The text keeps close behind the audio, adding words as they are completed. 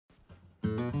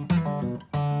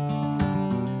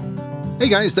Hey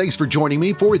guys, thanks for joining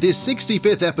me for this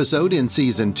 65th episode in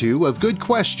Season 2 of Good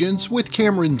Questions with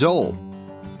Cameron Dole.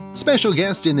 Special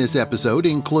guests in this episode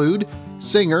include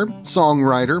singer,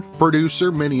 songwriter,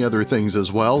 producer, many other things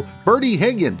as well, Bertie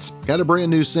Higgins, got a brand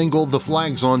new single, The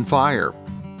Flag's on Fire.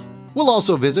 We'll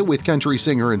also visit with country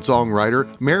singer and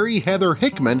songwriter Mary Heather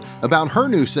Hickman about her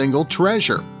new single,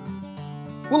 Treasure.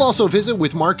 We'll also visit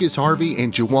with Marcus Harvey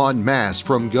and Juwan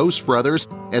from Ghost Brothers,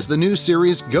 as the new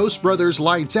series Ghost Brothers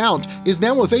Lights Out is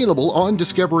now available on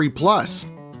Discovery+.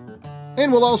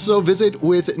 And we'll also visit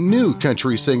with new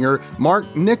country singer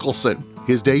Mark Nicholson,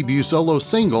 his debut solo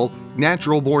single,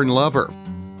 Natural Born Lover.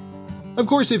 Of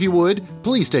course, if you would,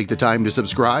 please take the time to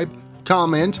subscribe,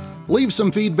 comment, leave some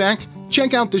feedback,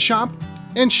 check out the shop,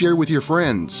 and share with your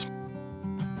friends.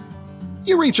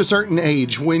 You reach a certain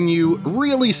age when you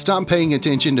really stop paying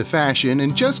attention to fashion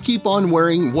and just keep on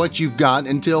wearing what you've got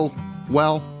until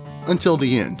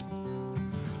the end.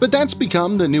 But that's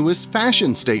become the newest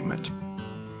fashion statement.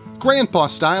 Grandpa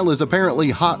style is apparently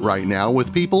hot right now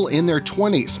with people in their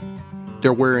 20s.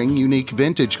 They're wearing unique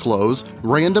vintage clothes,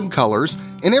 random colors,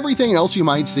 and everything else you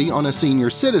might see on a senior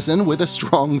citizen with a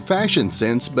strong fashion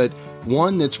sense, but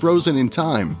one that's frozen in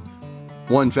time.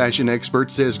 One fashion expert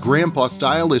says grandpa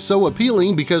style is so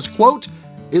appealing because, quote,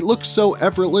 it looks so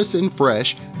effortless and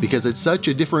fresh because it's such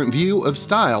a different view of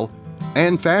style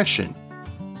and fashion.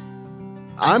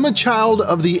 I'm a child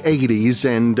of the 80s,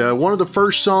 and one of the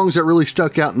first songs that really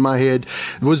stuck out in my head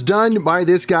was done by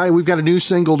this guy. We've got a new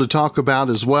single to talk about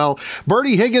as well.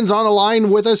 Bertie Higgins on the line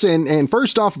with us, and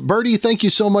first off, Bertie, thank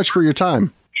you so much for your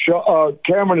time.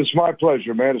 Cameron, it's my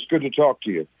pleasure, man. It's good to talk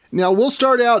to you. Now, we'll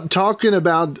start out talking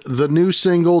about the new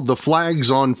single, The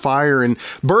Flag's on Fire. And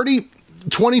Bertie,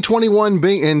 2021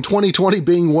 being and 2020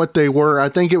 being what they were, I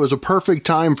think it was a perfect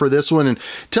time for this one. And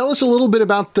tell us a little bit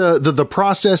about the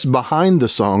process behind the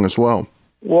song as well.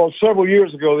 Well, several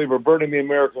years ago, they were burning the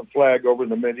American flag over in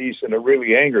the Mideast, and it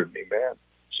really angered me, man.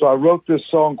 So I wrote this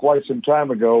song quite some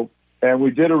time ago, and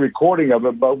we did a recording of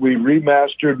it, but we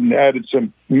remastered and added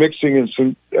some mixing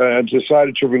and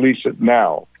decided to release it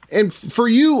now. And for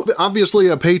you, obviously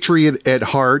a patriot at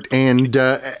heart, and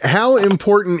how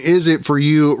important is it for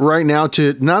you right now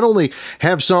to not only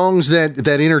have songs that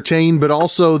entertain, but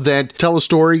also that tell a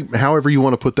story, however you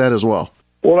want to put that as well?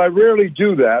 Well, I rarely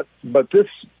do that, but this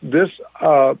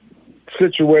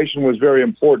situation was very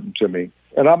important to me.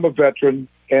 And I'm a veteran,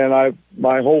 and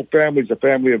my whole family's a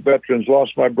family of veterans,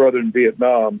 lost my brother in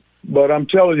Vietnam. But I'm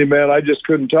telling you, man, I just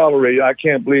couldn't tolerate it. I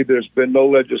can't believe there's been no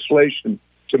legislation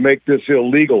to make this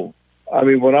illegal. I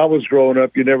mean, when I was growing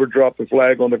up, you never dropped the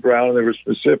flag on the ground, and there were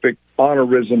specific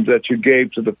honorisms that you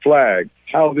gave to the flag.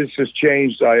 How this has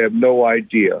changed, I have no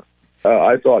idea.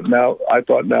 I thought now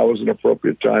was an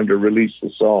appropriate time to release the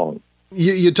song.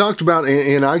 You talked about,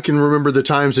 and I can remember the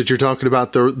times that you're talking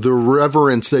about the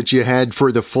reverence that you had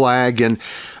for the flag. And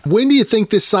when do you think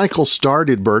this cycle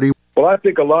started, Bertie? Well, I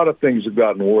think a lot of things have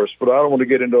gotten worse, but I don't want to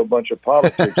get into a bunch of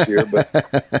politics here.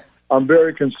 But I'm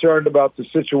very concerned about the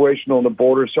situation on the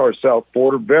border, our south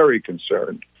border, very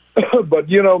concerned. But,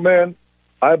 man,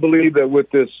 I believe that with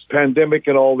this pandemic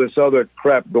and all this other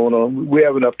crap going on, we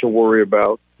have enough to worry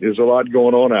about. There's a lot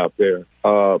going on out there.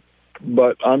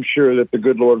 But I'm sure that the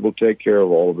good Lord will take care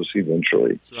of all of us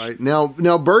eventually. Right. Now,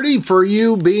 Bertie, for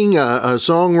you being a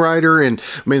songwriter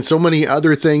and so many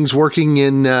other things, working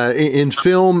in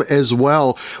film as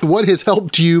well, what has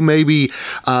helped you maybe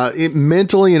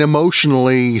mentally and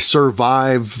emotionally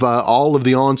survive all of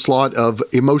the onslaught of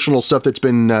emotional stuff that's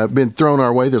been thrown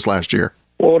our way this last year?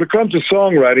 Well, when it comes to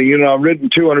songwriting, I've written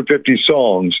 250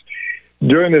 songs.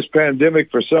 During this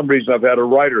pandemic, for some reason, I've had a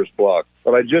writer's block,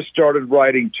 but I just started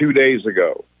writing 2 days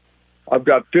ago. I've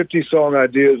got 50 song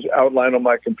ideas outlined on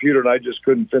my computer, and I just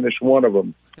couldn't finish one of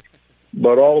them.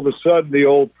 But all of a sudden, the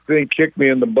old thing kicked me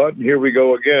in the butt, and here we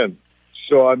go again.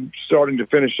 So I'm starting to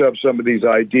finish up some of these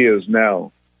ideas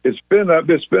now. It's been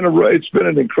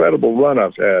an incredible run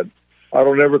I've had. I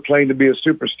don't ever claim to be a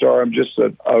superstar. I'm just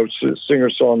a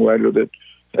singer-songwriter that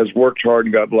has worked hard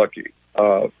and got lucky.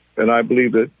 And I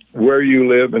believe that where you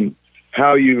live and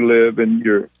how you live and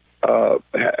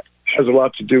has a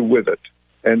lot to do with it,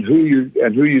 and who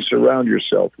you surround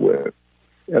yourself with.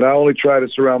 And I only try to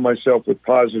surround myself with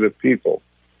positive people.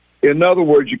 In other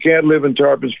words, you can't live in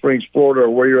Tarpon Springs, Florida, or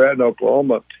where you're at in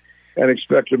Oklahoma and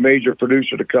expect a major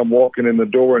producer to come walking in the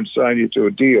door and sign you to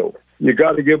a deal. You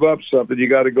got to give up something. You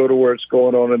got to go to where it's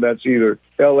going on, and that's either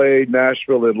L.A.,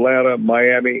 Nashville, Atlanta,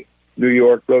 Miami, New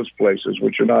York, those places,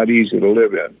 which are not easy to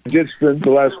live in. I did spend the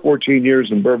last 14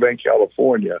 years in Burbank,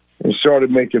 California, and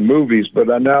started making movies, but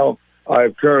now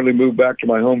I've currently moved back to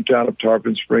my hometown of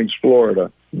Tarpon Springs,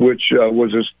 Florida, which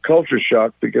was a culture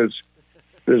shock because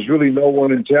there's really no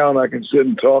one in town I can sit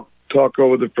and talk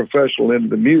over the professional end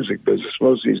of the music business.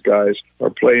 Most of these guys are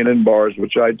playing in bars,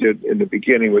 which I did in the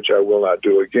beginning, which I will not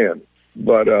do again.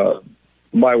 But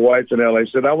my wife in LA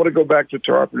said, I want to go back to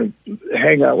Tarpon and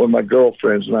hang out with my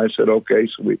girlfriends. And I said, okay.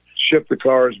 So we shipped the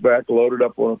cars back, loaded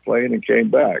up on a plane, and came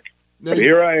back. And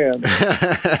here I am.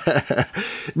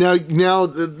 Now,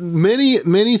 many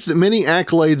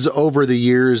accolades over the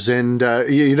years, and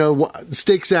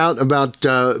sticks out about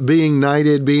being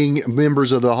knighted, being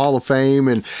members of the Hall of Fame,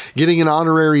 and getting an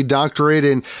honorary doctorate.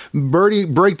 And Bertie,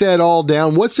 break that all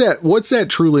down. What's that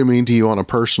truly mean to you on a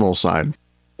personal side?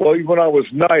 Well, when I was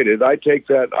knighted, I take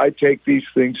these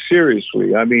things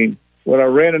seriously. I mean, when I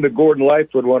ran into Gordon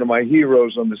Lightfoot, one of my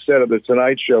heroes on the set of The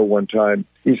Tonight Show one time,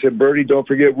 he said, Bertie, don't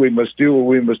forget we must do what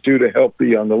we must do to help the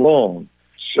young along.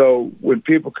 So when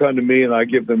people come to me and I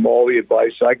give them all the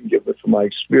advice I can give them from my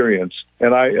experience,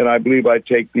 and I believe I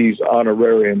take these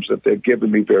honorariums that they've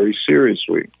given me very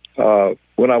seriously.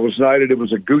 When I was knighted, it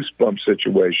was a goosebump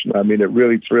situation. I mean, it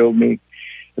really thrilled me.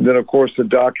 And then, of course, the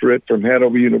doctorate from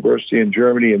Hanover University in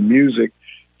Germany in music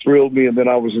thrilled me. And then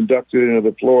I was inducted into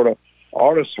the Florida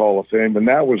Artists Hall of Fame, and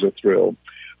that was a thrill,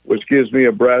 which gives me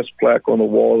a brass plaque on the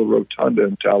wall of the Rotunda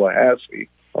in Tallahassee,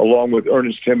 along with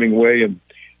Ernest Hemingway and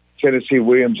Tennessee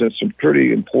Williams and some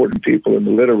pretty important people in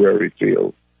the literary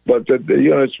field. But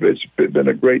it's been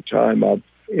a great time. I've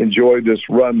enjoyed this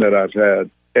run that I've had,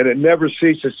 and it never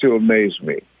ceases to amaze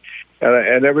me.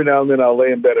 And every now and then I'll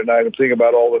lay in bed at night and think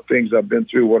about all the things I've been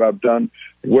through, what I've done,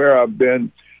 where I've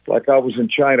been. Like I was in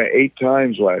China 8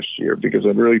 times last year because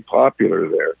I'm really popular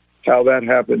there. How that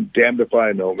happened, damned if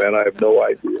I know, man. I have no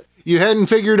idea. You hadn't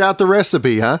figured out the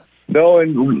recipe, huh? No,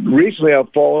 and recently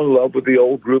I've fallen in love with the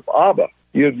old group ABBA.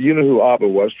 You know who ABBA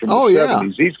was from the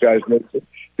 70s.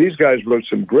 These guys wrote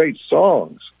some great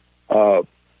songs. So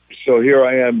here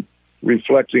I am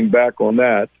reflecting back on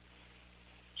that.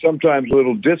 Sometimes a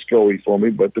little disco-y for me,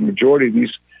 but the majority of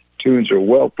these tunes are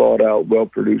well thought out, well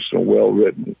produced, and well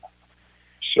written.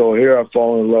 So here I've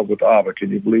fallen in love with ABBA.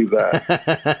 Can you believe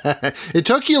that? It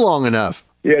took you long enough.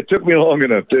 Yeah, it took me long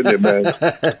enough, didn't it,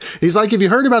 man? He's like, have you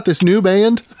heard about this new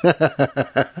band?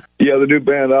 Yeah, the new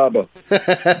band ABBA.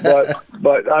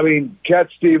 But I mean, Cat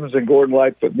Stevens and Gordon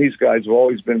Lightfoot, these guys have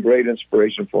always been great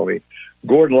inspiration for me.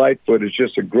 Gordon Lightfoot is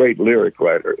just a great lyric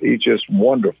writer. He's just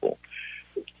wonderful.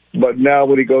 But now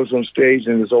when he goes on stage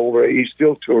and is older, he's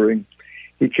still touring.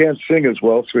 He can't sing as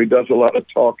well, so he does a lot of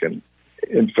talking.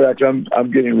 In fact,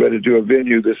 I'm getting ready to do a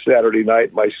venue this Saturday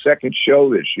night, my second show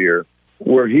this year,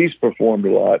 where he's performed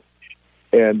a lot.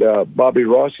 And Bobby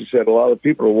Rossi said a lot of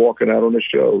people are walking out on the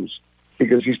shows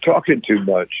because he's talking too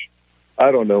much. I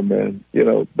don't know, man,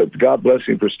 but God bless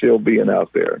him for still being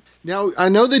out there. Now, I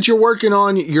know that you're working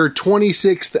on your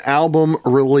 26th album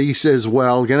release as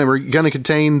well. Going to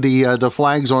contain the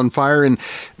Flags on Fire. And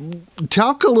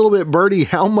talk a little bit, Bertie,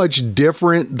 how much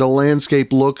different the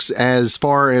landscape looks as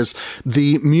far as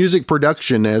the music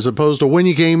production as opposed to when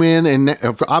you came in, and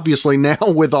obviously now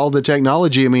with all the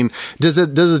technology. I mean, does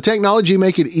the technology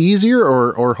make it easier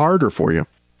or harder for you?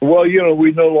 Well,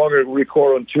 we no longer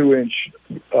record on 2-inch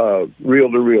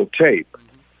reel-to-reel tape,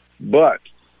 but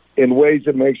in ways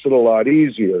that makes it a lot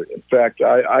easier. In fact,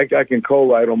 I can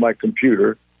co-write on my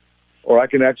computer, or I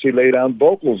can actually lay down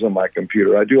vocals on my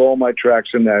computer. I do all my tracks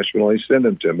in Nashville, and they send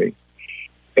them to me.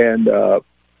 And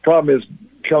problem is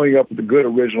coming up with the good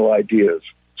original ideas,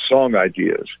 song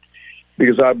ideas,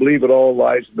 because I believe it all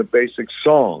lies in the basic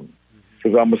song,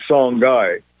 because I'm a song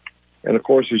guy. And, of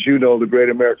course, as you know, the Great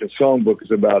American Songbook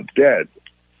is about dead.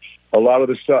 A lot of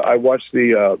the stuff, I watched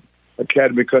the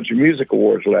Academy Country Music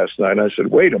Awards last night, and I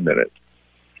said, wait a minute.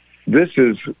 This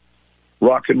is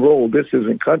rock and roll. This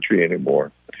isn't country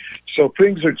anymore. So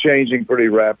things are changing pretty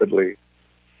rapidly,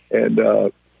 and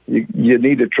you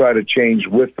need to try to change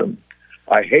with them.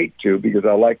 I hate to because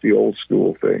I like the old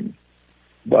school thing.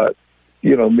 But,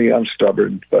 me, I'm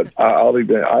stubborn, but I'll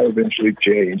eventually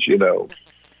change,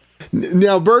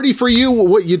 Now, Bertie, for you,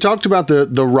 what you talked about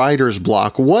the writer's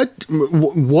block. What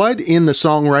in the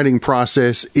songwriting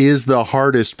process is the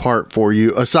hardest part for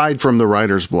you, aside from the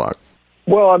writer's block?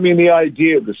 Well, I mean, the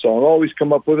idea of the song. I always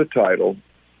come up with a title,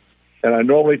 and I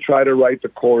normally try to write the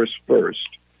chorus first.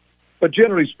 But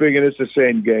generally speaking, it's the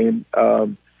same game.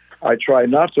 I try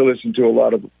not to listen to a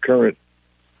lot of current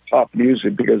pop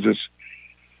music because it's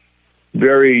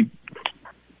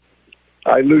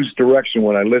I lose direction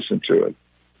when I listen to it.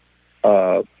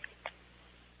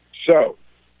 So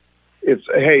it's,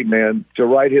 hey man, to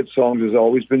write hit songs has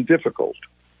always been difficult.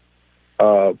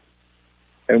 And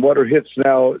and what are hits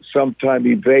now sometimes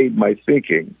evade my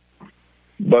thinking.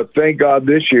 But thank God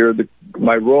this year,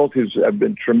 my royalties have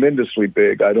been tremendously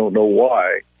big. I don't know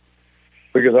why,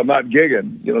 because I'm not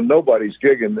gigging. Nobody's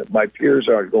gigging. My peers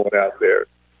aren't going out there.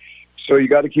 So you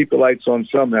got to keep the lights on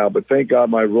somehow. But thank God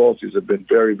my royalties have been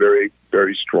very, very,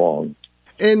 very strong.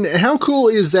 And how cool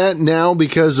is that now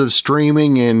because of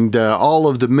streaming and all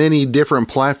of the many different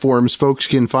platforms folks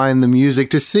can find the music,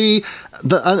 to see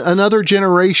another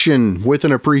generation with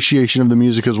an appreciation of the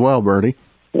music as well, Bertie?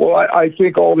 Well, I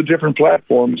think all the different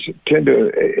platforms tend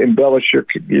to embellish your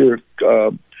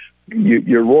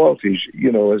royalties,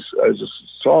 as a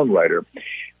songwriter,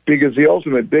 because the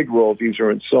ultimate big royalties are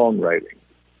in songwriting,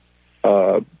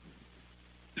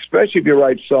 especially if you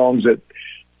write songs that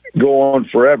go on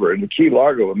forever. And Key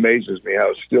Largo amazes me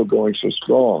how it's still going so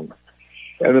strong.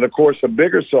 And then, of course, the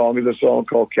bigger song is a song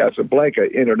called Casablanca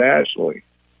internationally.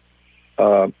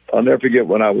 I'll never forget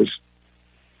when I was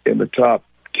in the top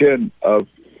 10 of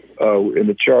in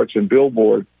the charts in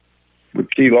Billboard with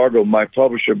Key Largo. My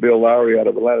publisher, Bill Lowry out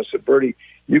of Atlanta, said, "Bertie,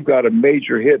 you've got a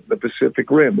major hit in the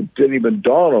Pacific Rim." It didn't even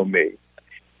dawn on me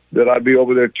that I'd be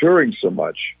over there touring so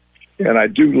much. And I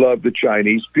do love the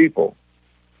Chinese people.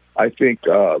 I think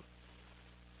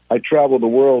I travel the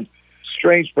world,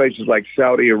 strange places like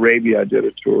Saudi Arabia. I did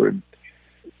a tour, and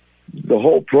the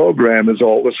whole program is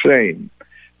all the same.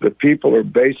 The people are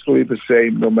basically the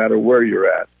same no matter where you're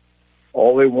at.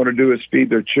 All they want to do is feed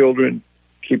their children,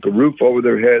 keep a roof over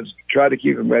their heads, try to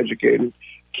keep them educated,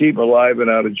 keep them alive and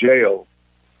out of jail.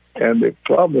 And the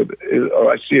problem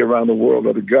I see around the world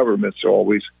are the governments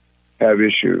always have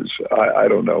issues. I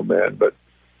don't know, man, but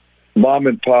mom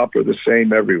and pop are the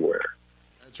same everywhere.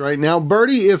 That's right. Now,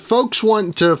 Bertie, if folks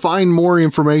want to find more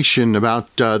information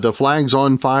about the Flags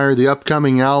on Fire, the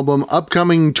upcoming album,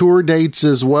 upcoming tour dates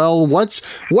as well, what's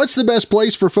the best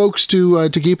place for folks to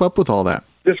keep up with all that?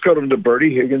 Just go to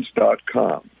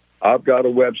BertieHiggins.com. I've got a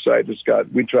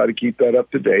website we try to keep that up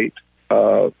to date.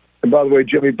 And by the way,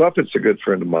 Jimmy Buffett's a good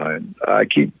friend of mine. I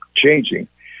keep changing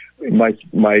my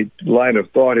line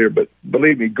of thought here, but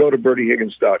believe me, go to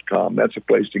BertieHiggins.com. That's a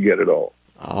place to get it all.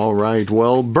 All right.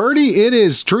 Well, Bertie, it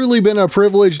has truly been a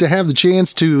privilege to have the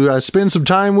chance to spend some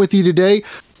time with you today.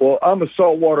 Well, I'm a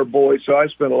saltwater boy, so I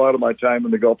spend a lot of my time in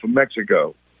the Gulf of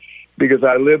Mexico because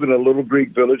I live in a little Greek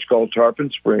village called Tarpon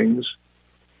Springs.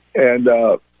 And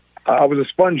I was a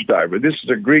sponge diver. This is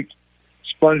a Greek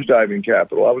sponge diving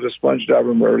capital. I was a sponge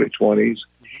diver in my early 20s,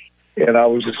 and I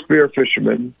was a spear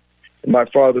fisherman. My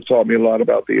father taught me a lot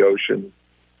about the ocean,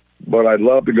 but I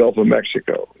love the Gulf of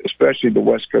Mexico, especially the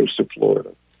west coast of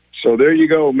Florida. So there you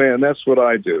go, man. That's what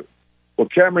I do. Well,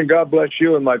 Cameron, God bless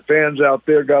you, and my fans out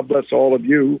there, God bless all of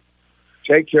you.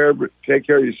 Take care of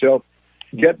yourself.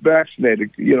 Get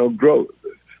vaccinated. Grow.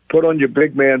 Put on your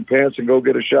big man pants and go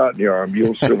get a shot in your arm.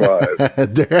 You'll survive.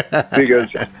 Because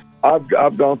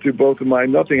I've gone through both of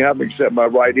mine. Nothing happened except my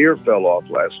right ear fell off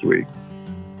last week.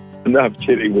 No, I'm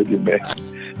kidding with you, man.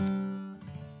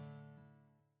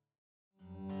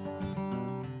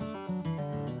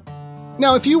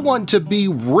 Now, if you want to be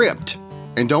ripped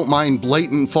and don't mind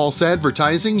blatant false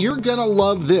advertising, you're gonna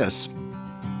love this.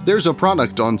 There's a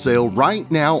product on sale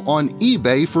right now on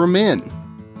eBay for men.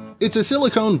 It's a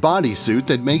silicone bodysuit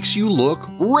that makes you look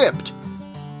ripped.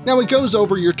 Now, it goes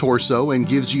over your torso and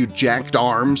gives you jacked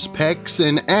arms, pecs,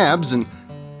 and abs, and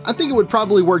I think it would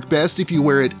probably work best if you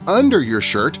wear it under your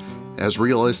shirt. As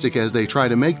realistic as they try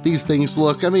to make these things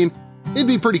look, I mean, it'd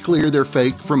be pretty clear they're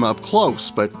fake from up close,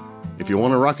 but if you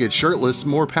want to rock it shirtless,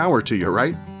 more power to you,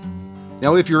 right?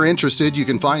 Now, if you're interested, you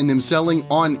can find them selling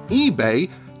on eBay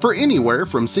for anywhere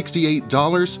from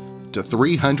 $68 to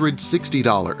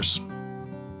 $360.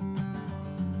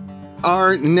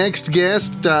 Our next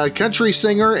guest, country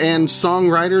singer and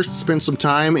songwriter, spent some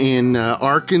time in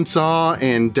Arkansas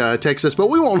and Texas, but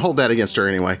we won't hold that against her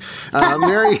anyway.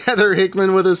 Mary Heather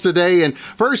Hickman with us today. And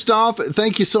first off,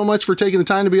 thank you so much for taking the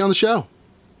time to be on the show.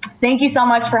 Thank you so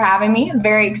much for having me. I'm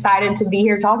very excited to be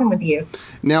here talking with you.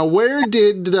 Now, where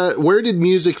did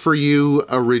music for you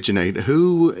originate?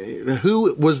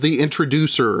 Who was the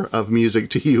introducer of music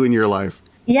to you in your life?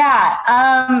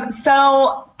 Yeah.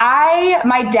 So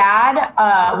my dad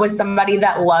was somebody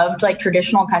that loved like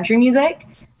traditional country music.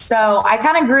 So I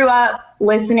kind of grew up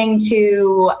listening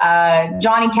to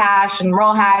Johnny Cash and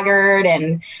Merle Haggard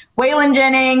and Waylon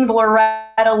Jennings,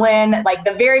 Loretta Lynn, like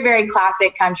the very, very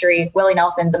classic country. Willie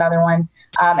Nelson's another one.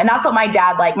 And that's what my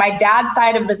dad liked. My dad's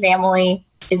side of the family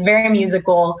is very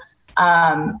musical.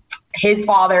 His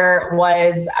father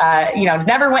was,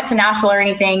 never went to Nashville or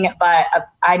anything, but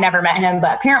I never met him,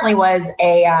 but apparently was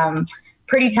a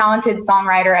pretty talented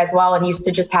songwriter as well, and used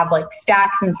to just have like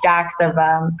stacks and stacks of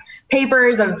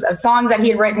papers of songs that he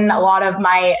had written. A lot of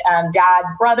my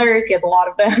dad's brothers, he has a lot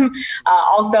of them,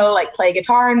 also like play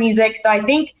guitar and music. So I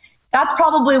think that's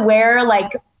probably where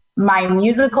like my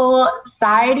musical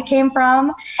side came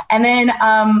from. And then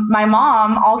my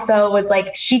mom also was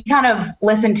like, she kind of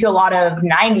listened to a lot of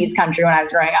 90s country when I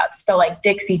was growing up. So like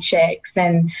Dixie Chicks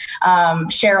and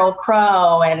Sheryl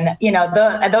Crow and, you know,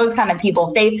 those kind of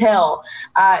people, Faith Hill.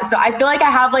 So I feel like I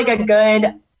have like a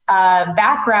good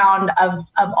background of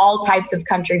all types of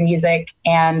country music,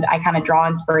 and I kind of draw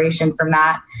inspiration from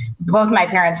that. Both my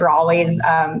parents were always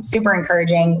super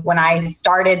encouraging. When I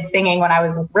started singing when I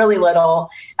was really little,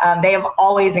 they have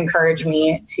always encouraged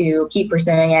me to keep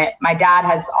pursuing it. My dad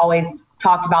has always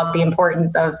talked about the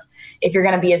importance of, if you're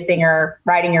going to be a singer,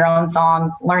 writing your own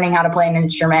songs, learning how to play an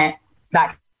instrument.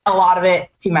 That a lot of it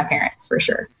to my parents for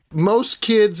sure. Most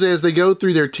kids, as they go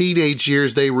through their teenage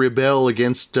years, they rebel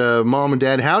against mom and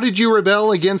dad. How did you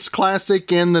rebel against classic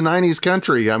in the 90s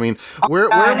country? I mean, where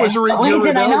was your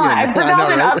rebellion? I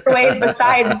rebelled in other ways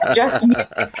besides just music.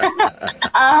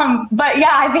 But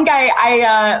yeah, I think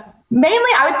I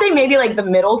mainly, I would say maybe like the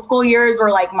middle school years were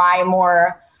like my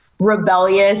more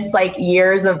rebellious like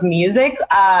years of music.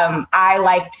 I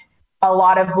liked a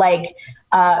lot of like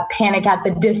Panic at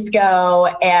the Disco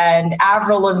and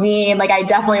Avril Lavigne. Like I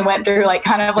definitely went through like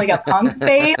kind of like a punk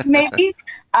phase maybe.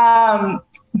 But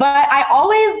I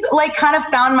always like kind of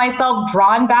found myself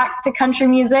drawn back to country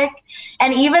music.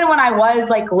 And even when I was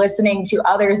like listening to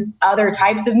other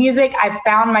types of music, I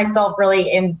found myself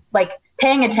really in like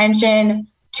paying attention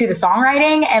to the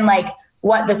songwriting and like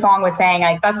what the song was saying.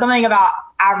 Like that's something about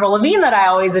Avril Lavigne that I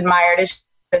always admired.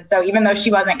 And so even though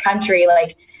she wasn't country,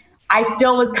 like I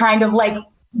still was kind of like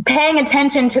paying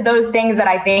attention to those things that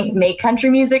I think make country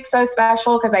music so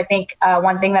special. Because I think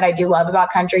one thing that I do love about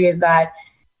country is that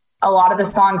a lot of the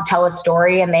songs tell a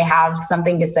story and they have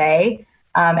something to say.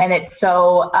 And it's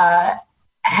so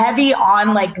heavy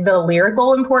on like the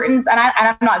lyrical importance. And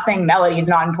I'm not saying melody is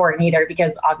not important either,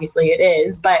 because obviously it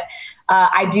is. But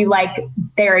I do like,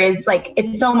 there is like,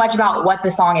 it's so much about what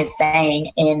the song is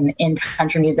saying in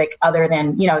country music, other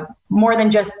than, you know, more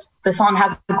than just the song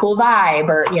has a cool vibe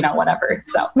or, you know, whatever.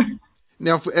 So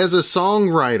now, as a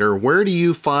songwriter, where do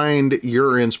you find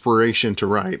your inspiration to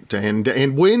write?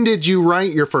 And when did you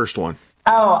write your first one?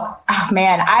 Oh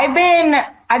man, I've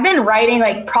been writing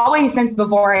like probably since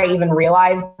before I even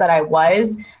realized that I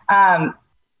was.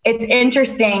 It's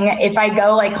interesting. If I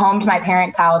go like home to my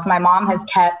parents' house, my mom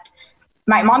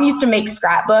used to make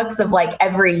scrapbooks of like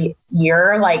every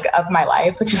year, like of my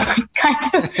life, which is like kind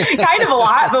of a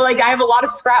lot, but like I have a lot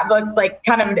of scrapbooks, like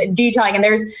kind of detailing, and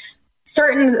there's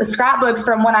certain scrapbooks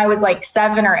from when I was like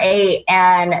 7 or 8,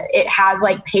 and it has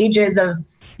like pages of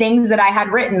things that I had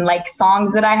written, like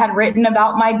songs that I had written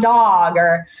about my dog,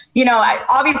 or, you know,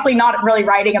 obviously not really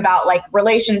writing about like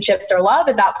relationships or love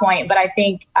at that point, but I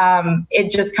think it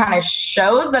just kind of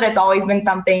shows that it's always been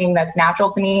something that's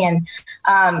natural to me. And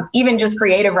even just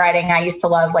creative writing, I used to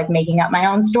love like making up my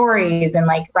own stories and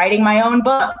like writing my own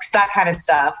books, that kind of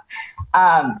stuff.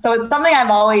 So it's something I've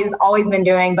always been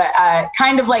doing, but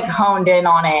kind of like honed in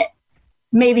on it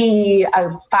maybe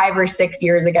 5 or 6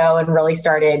 years ago, and really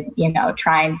started, you know,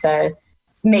 trying to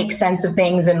make sense of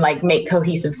things and like make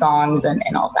cohesive songs and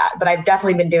all that. But I've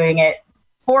definitely been doing it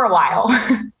for a while.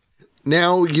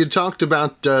 Now, you talked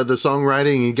about the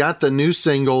songwriting. You got the new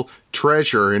single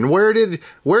Treasure, and where did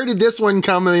this one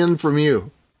come in from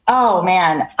you? Oh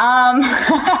man.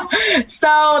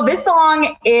 So this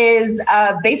song is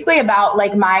basically about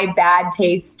like my bad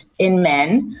taste in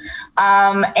men.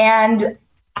 And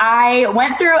I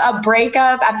went through a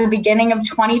breakup at the beginning of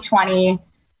 2020,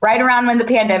 right around when the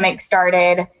pandemic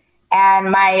started.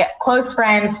 And my close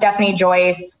friend, Stephanie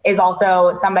Joyce, is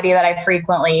also somebody that I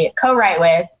frequently co-write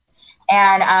with.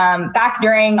 And back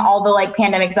during all the like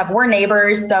pandemic stuff, we're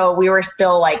neighbors. So we were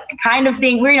still like kind of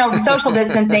seeing, you know, social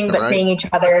distancing, but right, seeing each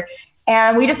other.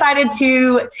 And we decided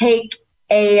to take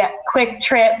a quick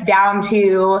trip down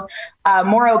to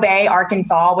Morro Bay,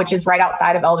 Arkansas, which is right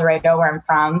outside of El Dorado, where I'm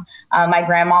from. My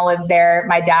grandma lives there.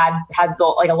 My dad has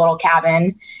built like a little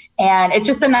cabin, and it's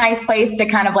just a nice place to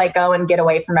kind of like go and get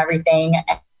away from everything.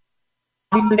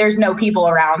 Obviously there's no people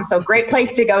around, so great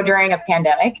place to go during a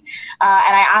pandemic.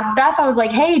 And I asked Steph, I was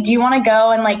like, hey, do you want to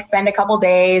go and like spend a couple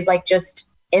days, like just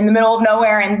in the middle of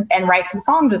nowhere and write some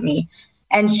songs with me?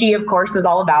 And she, of course, was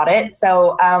all about it.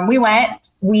 So we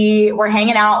went. We were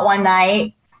hanging out one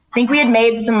night. I think we had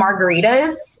made some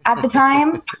margaritas at the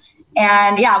time.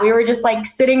 And yeah, we were just like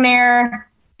sitting there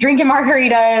drinking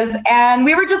margaritas, and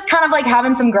we were just kind of like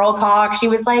having some girl talk. She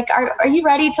was like, are you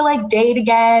ready to like date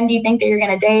again? Do you think that you're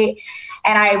going to date?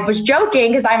 And I was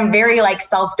joking because I'm very like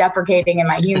self-deprecating in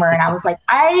my humor. And I was like,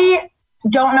 I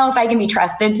don't know if I can be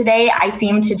trusted today. I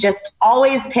seem to just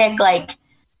always pick like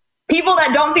people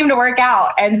that don't seem to work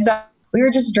out. And so we were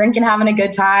just drinking, having a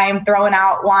good time, throwing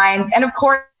out lines. And of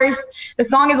course, the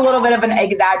song is a little bit of an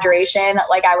exaggeration.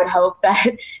 Like I would hope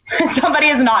that somebody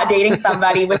is not dating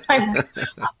somebody with like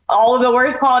all of the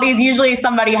worst qualities. Usually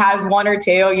somebody has one or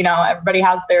two, you know, everybody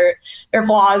has their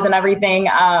flaws and everything.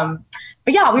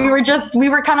 But yeah, we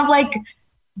were kind of like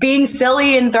being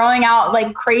silly and throwing out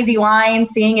like crazy lines,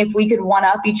 seeing if we could one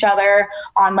up each other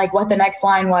on like what the next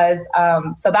line was.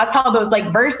 So that's how those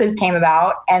like verses came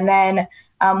about. And then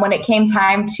when it came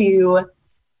time to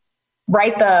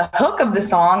write the hook of the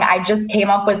song, I just came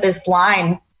up with this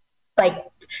line. Like,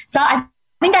 so I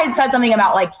think I had said something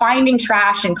about like finding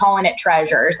trash and calling it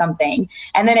treasure or something.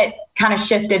 And then it kind of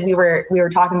shifted. We were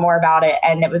talking more about it,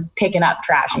 and it was picking up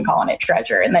trash and calling it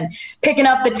treasure, and then picking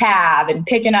up the tab and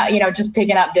picking up, you know, just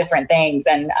picking up different things.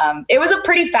 And it was a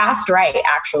pretty fast write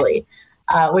actually,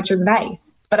 which was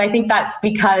nice. But I think that's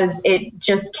because it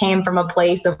just came from a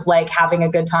place of like having a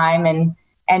good time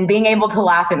and being able to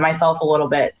laugh at myself a little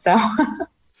bit. So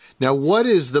Now, what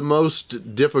is the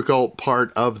most difficult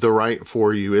part of the write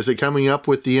for you? Is it coming up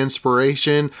with the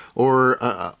inspiration, or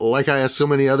like I ask so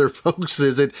many other folks,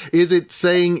 is it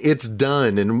saying it's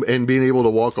done and being able to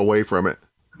walk away from it?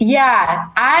 Yeah,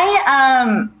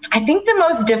 I think the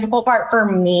most difficult part for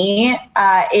me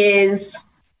is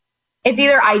it's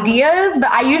either ideas, but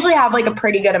I usually have like a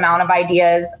pretty good amount of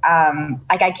ideas.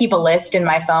 Like I keep a list in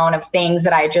my phone of things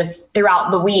that I just throughout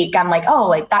the week, I'm like, oh,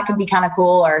 like that could be kind of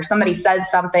cool. Or somebody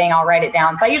says something, I'll write it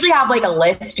down. So I usually have like a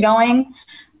list going.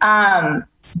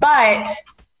 But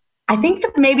I think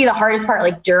that maybe the hardest part,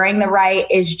 like during the write,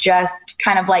 is just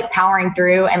kind of like powering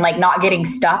through and like not getting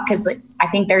stuck. Cause like, I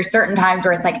think there's certain times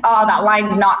where it's like, oh, that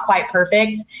line's not quite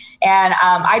perfect. And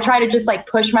I try to just like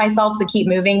push myself to keep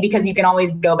moving, because you can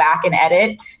always go back and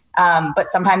edit. But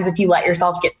sometimes if you let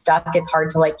yourself get stuck, it's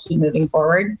hard to like keep moving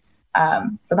forward.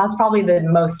 So that's probably the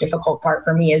most difficult part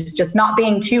for me, is just not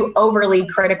being too overly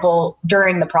critical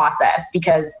during the process,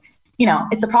 because you know,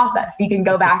 it's a process. You can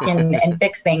go back and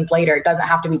fix things later. It doesn't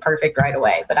have to be perfect right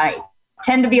away, but I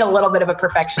tend to be a little bit of a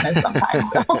perfectionist sometimes.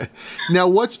 So. Now,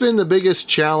 what's been the biggest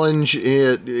challenge?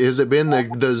 Has it been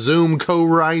the Zoom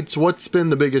co-writes? What's been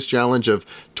the biggest challenge of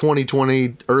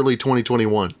 2020, early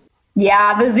 2021?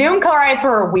 Yeah, the Zoom co-writes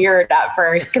were weird at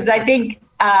first, because I think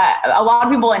a lot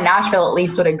of people in Nashville at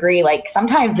least would agree. Like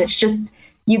sometimes it's just,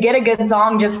 you get a good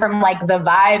song just from like the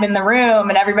vibe in the room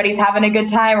and everybody's having a good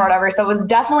time or whatever. So it was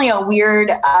definitely a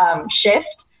weird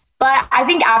shift. But I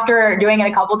think after doing it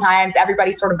a couple times,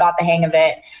 everybody sort of got the hang of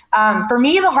it. For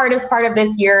me, the hardest part of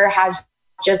this year has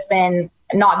just been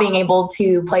not being able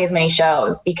to play as many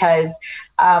shows, because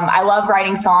I love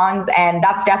writing songs, and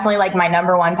that's definitely like my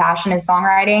number one passion is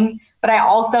songwriting. But I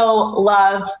also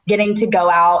love getting to go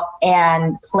out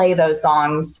and play those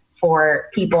songs for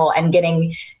people and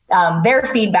getting their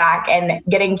feedback and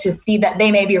getting to see that they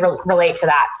maybe relate to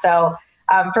that. So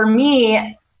for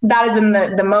me, that has been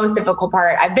the most difficult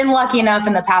part. I've been lucky enough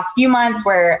in the past few months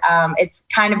where it's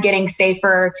kind of getting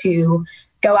safer to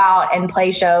go out and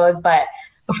play shows. But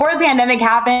before the pandemic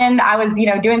happened, I was, you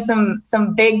know, doing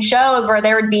some big shows where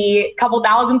there would be a couple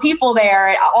thousand people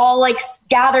there, all like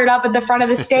gathered up at the front of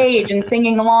the stage and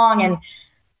singing along. And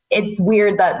it's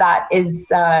weird that is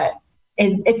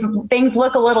things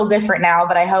look a little different now,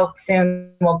 but I hope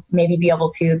soon we'll maybe be able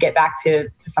to get back to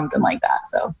something like that.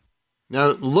 So now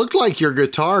it looked like your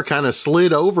guitar kind of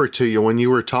slid over to you when you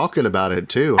were talking about it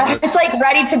too. It's like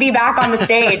ready to be back on the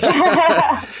stage.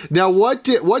 Now,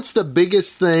 what's the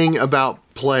biggest thing about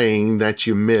playing that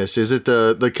you miss? Is it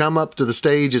the come up to the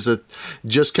stage? Is it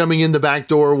just coming in the back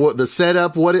door? What the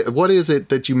setup? What is it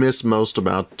that you miss most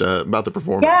about the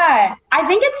performance? Yeah, I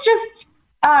think it's just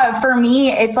for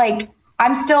me, it's like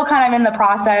I'm still kind of in the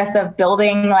process of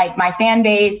building like my fan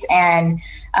base. And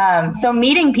so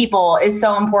meeting people is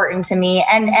so important to me.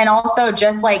 And also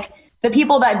just like the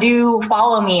people that do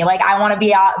follow me, like I want to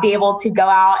be able to go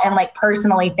out and like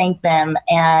personally thank them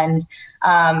and,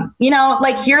 you know,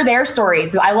 like hear their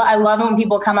stories. I love it when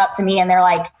people come up to me and they're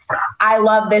like, I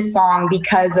love this song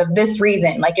because of this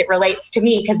reason. Like it relates to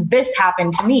me because this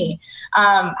happened to me.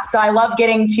 So I love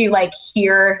getting to like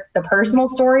hear the personal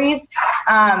stories.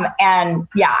 And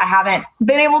yeah, I haven't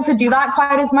been able to do that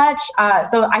quite as much.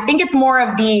 So I think it's more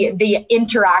of the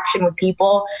interaction with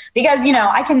people, because, you know,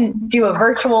 I can do a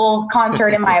virtual concert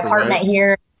in my apartment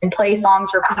here play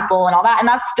songs for people and all that. And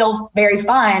that's still very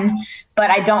fun, but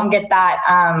I don't get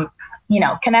that,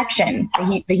 connection,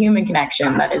 the human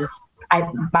connection that is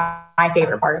my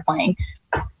favorite part of playing.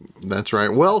 That's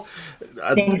right. Well,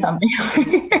 Sing something.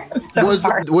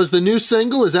 was the new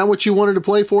single, is that what you wanted to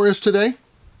play for us today?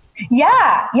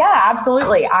 Yeah,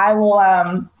 absolutely. I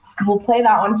will, we'll play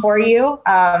that one for you.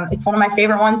 It's one of my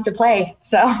favorite ones to play.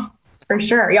 So for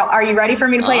sure. Are you ready for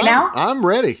me to play it now? I'm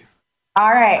ready.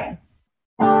 All right.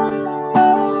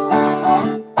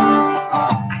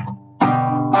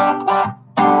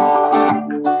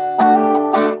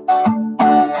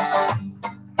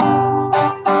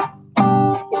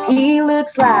 He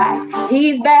looks like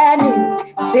he's bad news.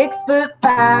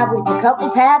 6'5" with a couple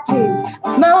tattoos,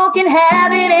 smoking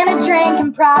habit and a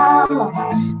drinking problem.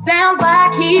 Sounds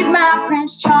like he's my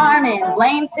Prince Charming.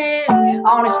 Blames his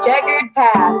on his checkered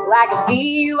past, like his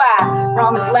DUI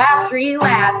from his last 3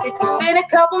 laps. If he spent a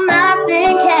couple nights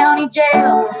in county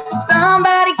jail,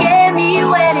 somebody gave me a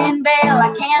wedding bail.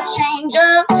 I can't change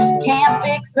them, can't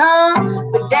fix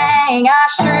them, but dang, I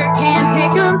sure can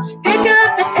pick them. Pick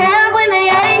up the tab when they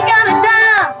ain't got a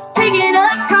dime. Picking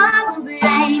up problems that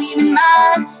ain't even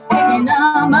mine. Picking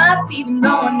them up even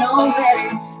though I know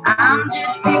better. I'm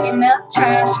just picking up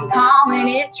trash and calling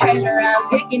it treasure. I'm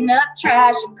picking up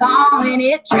trash and calling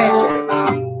it treasure.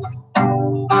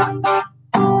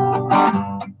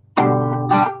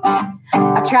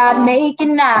 I tried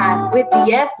making nice with the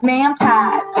yes ma'am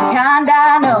types, the kind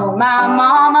I know my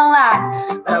mama likes.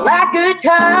 But I like good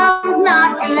times,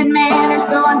 not good manners,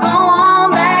 so I go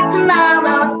on back to my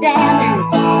low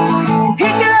standards. And pick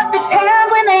up the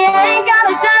tab when they ain't got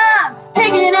a dime.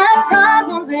 Picking up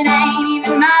problems that ain't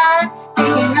even mine.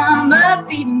 Picking them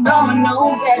up even though I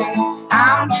know better.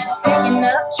 I'm just picking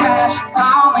up trash and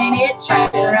calling it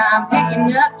treasure. I'm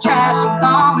picking up trash and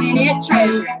calling it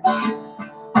treasure.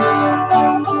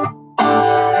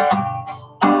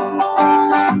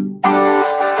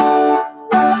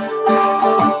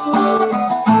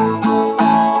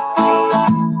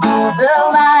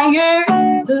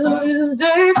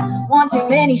 Too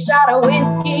many shot of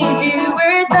whiskey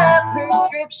doers, the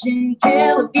prescription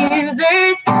pill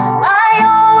abusers. I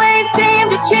always seem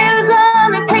to choose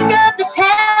them and pick up the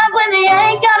tab when they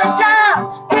ain't got a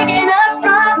dime. Picking up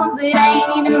problems that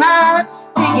ain't even mine.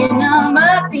 Picking them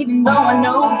up even though I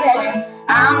know better.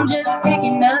 I'm just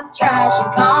picking up trash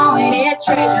and calling it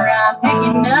treasure. I'm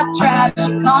picking up trash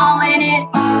and calling it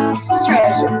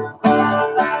treasure.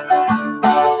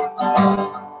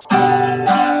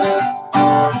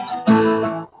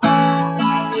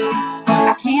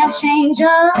 Change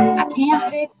them, I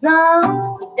can't fix them,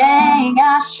 but dang,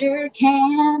 I sure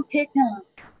can pick them.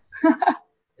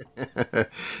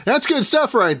 That's good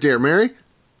stuff right there, Mary.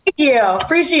 Thank you.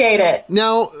 Appreciate it.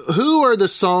 Now, who are the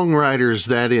songwriters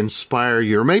that inspire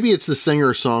you? Or maybe it's the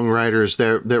singer-songwriters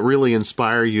that really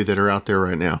inspire you that are out there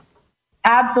right now.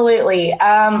 Absolutely.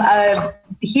 A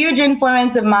huge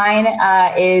influence of mine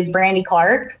is Brandy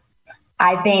Clark.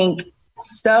 I think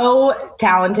so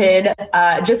talented.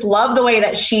 Just love the way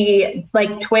that she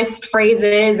twists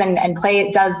phrases and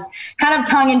does kind of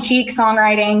tongue-in-cheek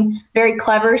songwriting, very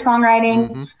clever songwriting.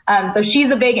 Mm-hmm. So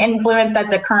she's a big influence.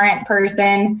 That's a current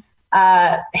person.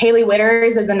 Haley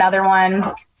Witters is another one.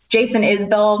 Jason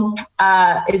Isbell,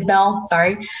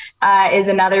 is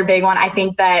another big one. I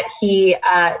think that he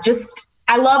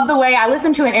I love the way I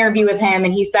listened to an interview with him,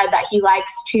 and he said that he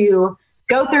likes to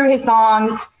go through his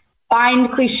songs,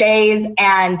 find cliches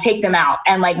and take them out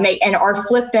and or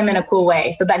flip them in a cool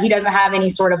way so that he doesn't have any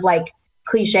sort of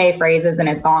cliche phrases in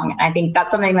his song. And I think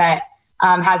that's something that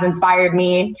has inspired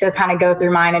me to kind of go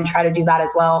through mine and try to do that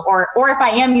as well. Or if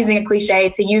I am using a cliche,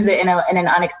 to use it in an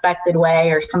unexpected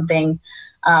way or something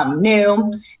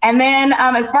new. And then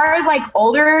as far as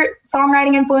older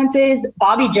songwriting influences,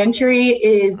 Bobby Gentry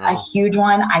is a huge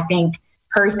one. I think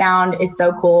her sound is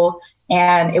so cool.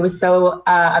 And it was so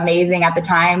amazing at the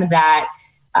time that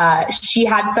she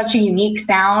had such a unique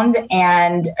sound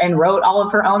and wrote all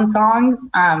of her own songs.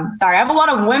 Sorry, I have a lot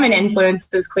of women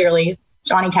influences, clearly.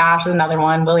 Johnny Cash is another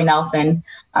one, Willie Nelson.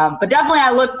 But definitely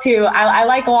I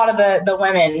like a lot of the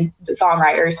women, the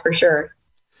songwriters for sure.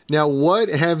 Now, what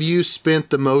have you spent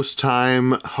the most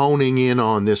time honing in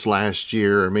on this last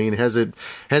year? I mean, has it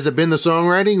been the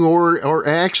songwriting or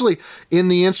actually in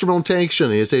the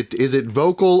instrumentation? Is it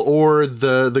vocal or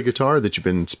the guitar that you've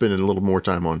been spending a little more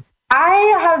time on?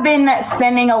 I have been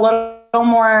spending a little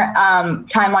more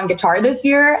time on guitar this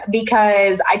year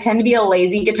because I tend to be a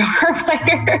lazy guitar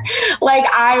player. Like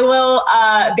I will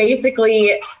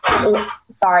basically,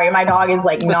 sorry, my dog is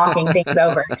like knocking things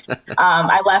over.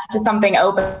 I left something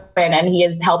open and he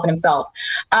is helping himself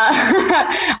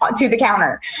to the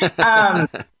counter.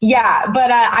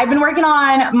 But I've been working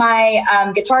on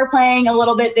my guitar playing a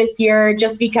little bit this year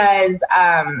just because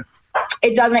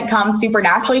it doesn't come super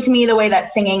naturally to me the way that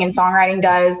singing and songwriting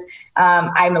does.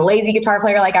 I'm a lazy guitar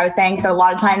player, like I was saying. So a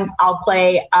lot of times I'll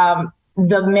play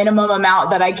the minimum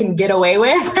amount that I can get away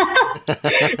with.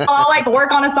 So I'll like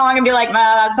work on a song and be like,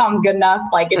 nah, that song's good enough.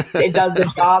 Like it does the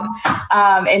job.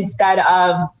 Instead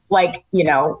of like,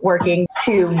 working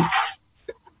to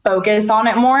focus on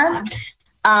it more.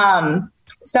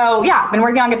 So yeah, I've been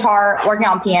working on guitar, working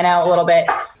on piano a little bit.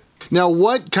 Now,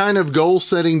 what kind of goal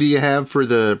setting do you have for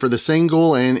the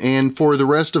single and for the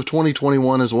rest of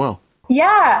 2021 as well?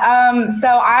 Yeah, so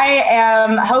I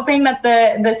am hoping that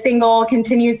the single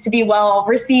continues to be well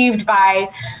received by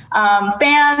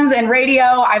fans and radio.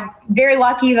 I'm very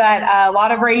lucky that a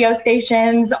lot of radio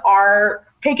stations are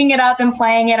picking it up and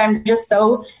playing it. I'm just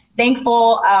so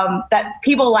thankful that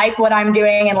people like what I'm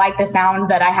doing and like the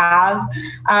sound that I have.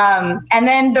 And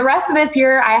then the rest of this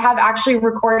year, I have actually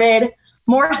recorded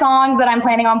more songs that I'm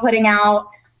planning on putting out.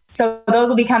 So those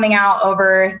will be coming out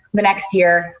over the next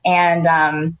year. And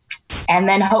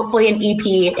then hopefully an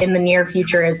EP in the near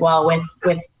future as well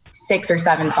with 6 or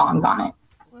 7 songs on it.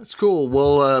 That's cool.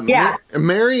 Well,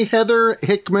 Mary Heather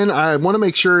Hickman, I want to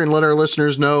make sure and let our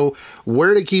listeners know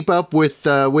where to keep up with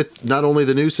not only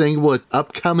the new single, but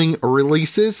upcoming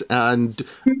releases and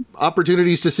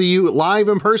opportunities to see you live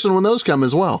in person when those come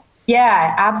as well.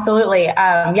 Yeah, absolutely.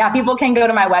 People can go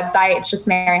to my website. It's just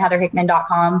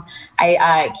maryheatherhickman.com.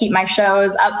 I keep my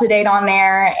shows up to date on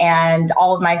there, and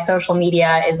all of my social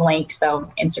media is linked.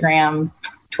 So Instagram,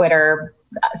 Twitter,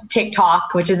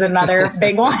 TikTok, which is another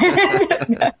big one.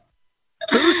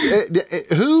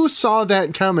 Who saw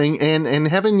that coming and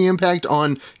having the impact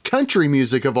on country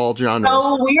music of all genres?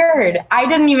 So weird. I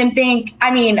didn't even think,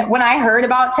 when I heard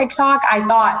about TikTok, I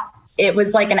thought it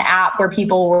was like an app where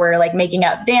people were like making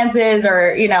up dances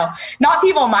or, not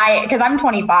people because I'm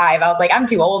 25. I was like, I'm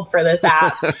too old for this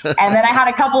app. And then I had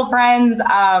a couple friends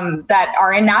that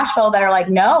are in Nashville that are like,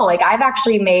 no, like I've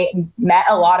actually met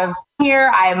a lot of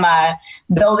here. I'm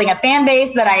building a fan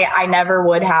base that I never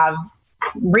would have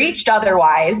reached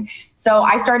otherwise. So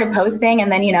I started posting,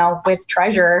 and then, with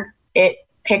Treasure, it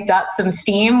picked up some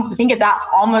steam. I think it's at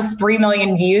almost 3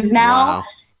 million views now. Wow.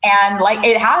 And like,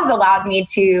 it has allowed me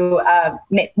to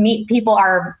meet people,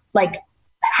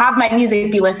 have my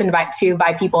music be listened to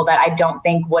by people that I don't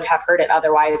think would have heard it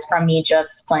otherwise from me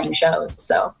just playing shows.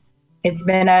 So it's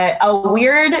been a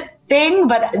weird thing,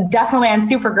 but definitely I'm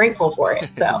super grateful for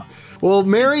it. So. Well,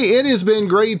 Mary, it has been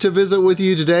great to visit with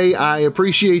you today. I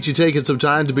appreciate you taking some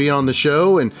time to be on the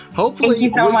show, and hopefully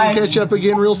we can catch up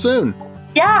again real soon.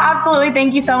 Yeah, absolutely.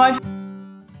 Thank you so much.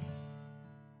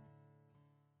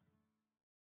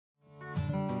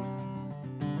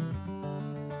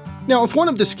 Now, if one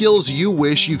of the skills you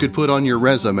wish you could put on your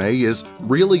resume is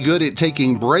really good at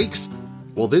taking breaks,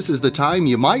 well, this is the time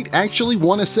you might actually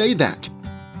want to say that.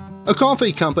 A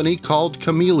coffee company called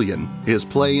Chameleon is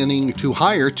planning to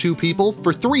hire 2 people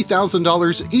for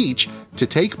 $3,000 each to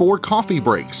take more coffee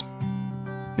breaks.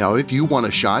 Now, if you want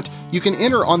a shot, you can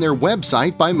enter on their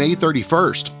website by May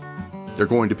 31st. They're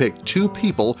going to pick 2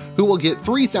 people who will get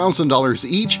 $3,000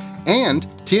 each and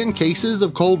 10 cases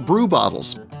of cold brew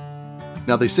bottles.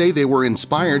 Now, they say they were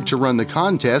inspired to run the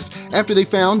contest after they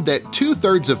found that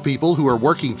 2/3 of people who are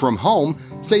working from home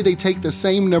say they take the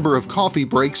same number of coffee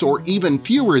breaks or even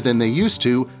fewer than they used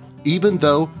to, even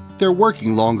though they're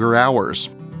working longer hours.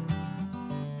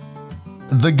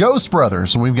 The Ghost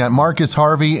Brothers. We've got Marcus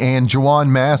Harvey and Juwan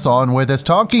Mass on with us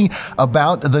talking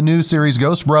about the new series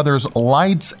Ghost Brothers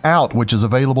Lights Out, which is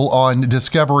available on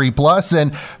Discovery Plus.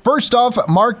 And first off,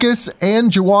 Marcus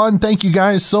and Juwan, thank you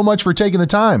guys so much for taking the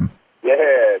time.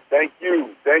 Yeah, thank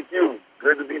you.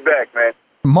 Good to be back, man.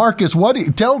 Marcus,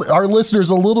 tell our listeners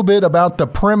a little bit about the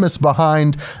premise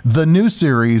behind the new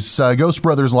series, Ghost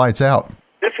Brothers Lights Out.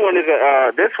 This one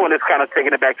is kind of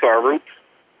taking it back to our roots,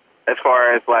 as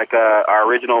far as like our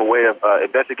original way of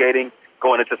investigating,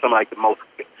 going into some like the most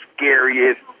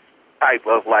scariest type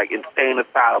of like insane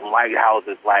asylum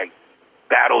lighthouses, like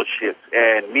battleships.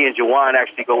 And me and Juwan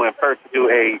actually go in first to do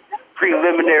a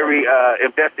preliminary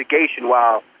investigation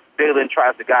while Dalen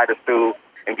tries to guide us through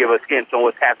and give us hints on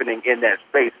what's happening in that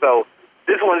space. So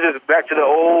this one is just back to the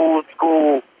old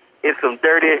school. It's some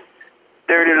dirty,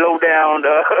 low down,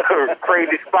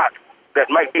 crazy spots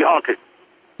that might be haunted.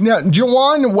 Now,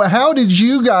 Juwan, how did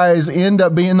you guys end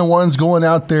up being the ones going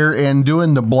out there and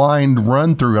doing the blind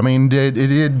run through? I mean, did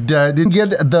get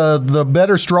the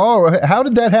better straw, or how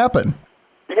did that happen?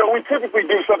 You know, we typically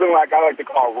do something like I like to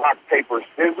call rock, paper,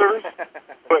 scissors.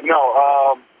 But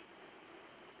no,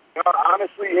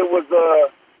 honestly, it was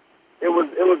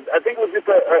I think it was just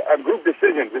a group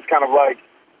decision. It's kind of like,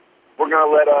 we're going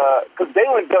to let, because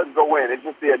Dalen does go in. It's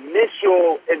just the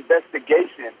initial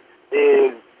investigation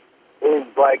is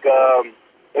like,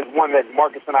 is one that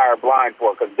Marcus and I are blind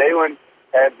for. Because Dalen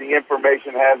has the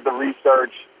information, has the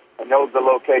research, and knows the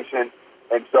location.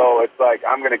 And so it's like,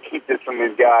 I'm going to keep this from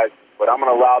these guys, but I'm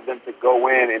going to allow them to go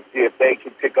in and see if they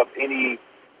can pick up any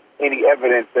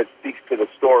evidence that speaks to the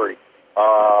story.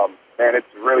 And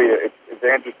it's really, it's an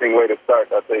interesting way to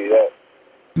start, I'll tell you that.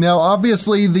 Now,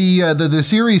 obviously, the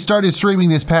series started streaming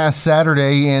this past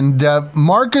Saturday, and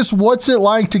Marcus, what's it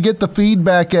like to get the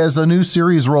feedback as a new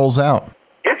series rolls out?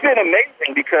 It's been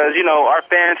amazing because, you know, our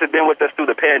fans have been with us through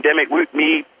the pandemic.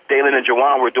 Me, Dalen, and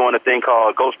Juwan were doing a thing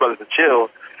called Ghost Brothers and Chill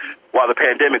while the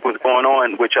pandemic was going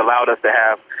on, which allowed us to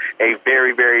have a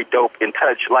very, very dope, in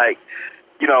touch, like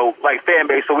fan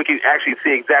base, so we can actually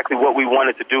see exactly what we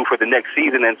wanted to do for the next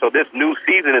season. And so this new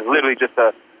season is literally just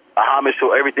a homage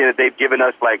to everything that they've given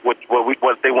us, like what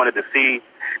they wanted to see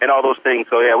and all those things.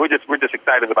 So yeah, we're just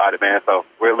excited about it, man. So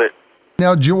we're lit.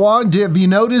 Now, Juwan, have you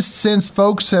noticed since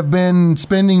folks have been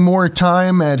spending more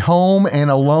time at home and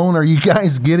alone, are you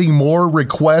guys getting more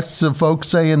requests of folks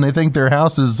saying they think their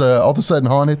house is all of a sudden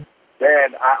haunted?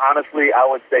 Man, honestly, I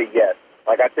would say yes.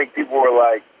 Like, I think people were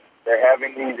like, they're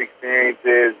having these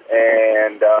experiences,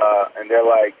 and they're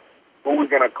like, who are we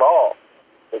gonna call?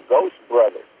 The Ghost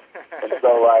Brothers. And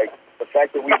so, like, the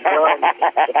fact that we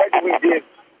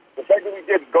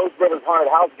did Ghost Brothers Haunted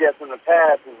House Guests in the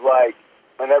past is like,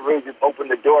 and that really just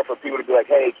opened the door for people to be like,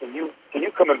 hey, can you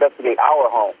come investigate our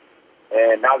home?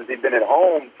 And now that they've been at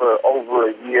home for over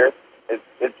a year, it's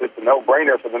a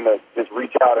no-brainer for them to just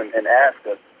reach out and ask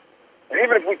us. And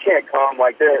even if we can't come,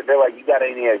 like, they're like, you got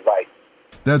any advice?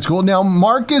 That's cool. Now,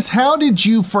 Marcus, how did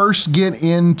you first get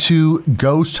into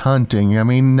ghost hunting? I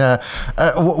mean,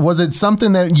 was it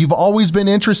something that you've always been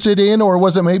interested in, or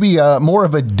was it maybe more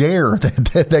of a dare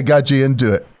that got you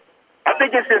into it?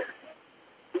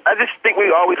 I just think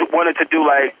we always wanted to do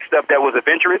like stuff that was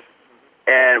adventurous,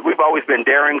 and we've always been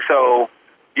daring. So,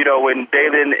 you know, when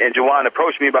Dalen and Juwan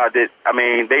approached me about this, I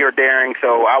mean, they were daring,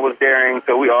 so I was daring,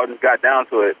 so we all just got down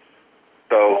to it.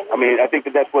 So, I mean, I think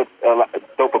that's what's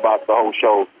dope about the whole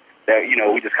show, that, you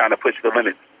know, we just kind of push the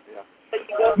limits.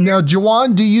 Now,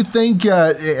 Juwan, do you think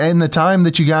in the time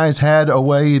that you guys had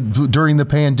away during the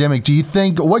pandemic, do you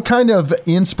think, what kind of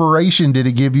inspiration did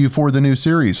it give you for the new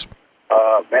series?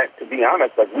 Man, to be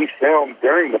honest, like, we filmed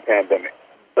during the pandemic.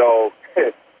 So,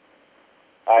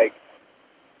 like,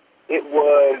 it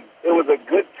was a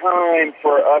good time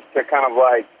for us to kind of,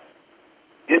 like,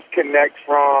 disconnect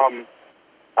from,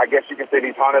 I guess you can say,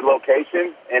 these haunted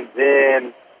locations. And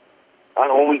then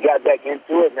when we got back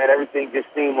into it, man, everything just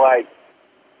seemed like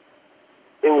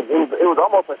it was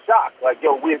almost a shock. Like,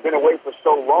 yo, we had been away for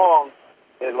so long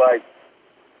that, like,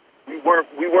 we weren't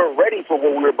ready for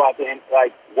what we were about to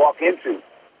walk into.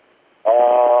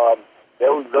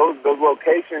 Those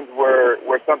locations were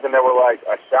something that were like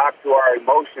a shock to our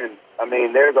emotions. I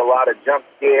mean, there's a lot of jump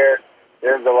scares.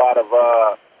 There's a lot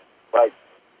of like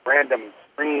random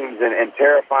screams and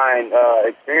terrifying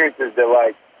experiences that,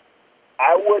 like,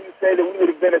 I wouldn't say that we would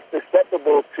have been as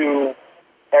susceptible to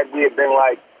had we had been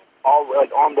like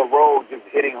on the road, just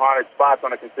hitting haunted spots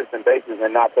on a consistent basis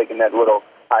and not taking that little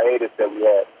hiatus that we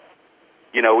had.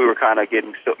 You know, we were kind of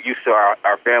getting so used to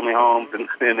our family homes, and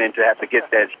then to have to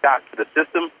get that shock to the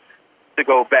system to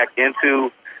go back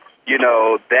into, you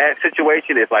know, that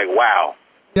situation is like, wow.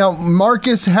 Now,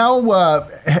 Marcus,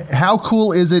 how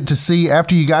cool is it to see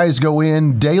after you guys go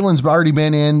in, Dalen's already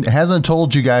been in, hasn't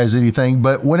told you guys anything,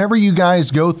 but whenever you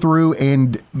guys go through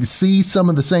and see some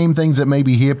of the same things that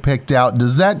maybe he had picked out,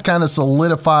 does that kind of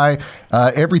solidify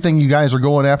everything you guys are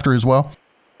going after as well?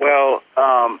 Well,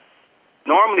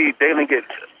 normally Dalen gets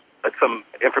some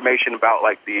information about,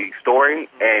 like, the story,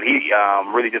 and he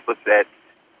really just looks at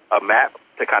a map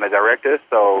to kind of direct us.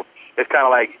 So it's kind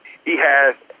of like he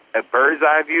has a bird's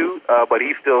eye view, but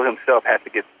he still himself has to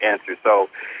get the answers. So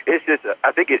it's just,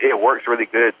 I think it works really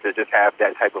good to just have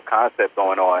that type of concept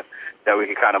going on, that we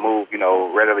can kind of move, you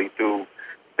know, readily through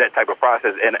that type of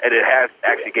process. And it has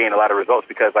actually gained a lot of results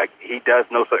because, like, he does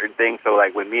know certain things. So,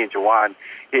 like, when me and Juwan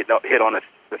hit on a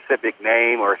specific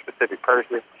name or a specific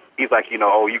person, he's like, you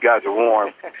know, oh, you guys are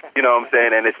warm. You know what I'm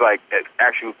saying? And it's like it's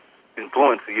actual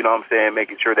influence, you know what I'm saying,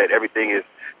 making sure that everything is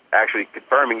actually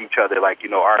confirming each other. Like, you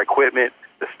know, our equipment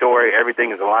the story,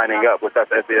 everything is lining up with us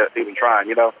as they're even trying,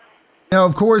 you know. Now,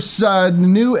 of course,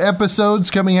 new episodes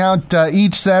coming out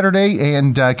each Saturday,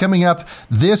 and coming up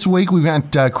this week, we've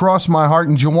got Cross My Heart.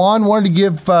 And Juwan wanted to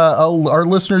give our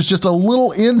listeners just a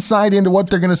little insight into what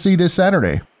they're going to see this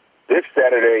Saturday. This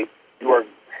Saturday,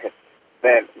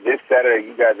 this Saturday,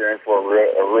 you guys are in for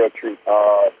a real treat.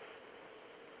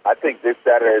 I think this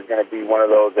Saturday is going to be one of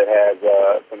those that has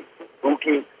some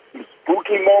spooky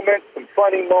moments, some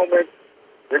funny moments.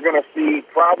 You're going to see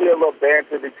probably a little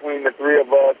banter between the three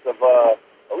of us, of a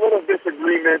little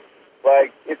disagreement.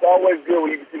 Like, it's always good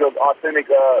when you can see those authentic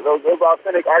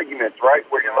arguments, right?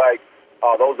 Where you're like,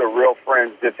 oh, those are real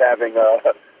friends just having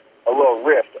a little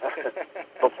rift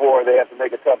before they have to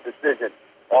make a tough decision.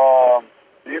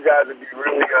 You guys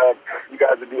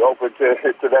would be open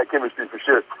to that chemistry for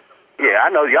sure. Yeah, I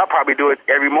know y'all probably do it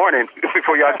every morning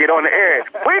before y'all get on the air.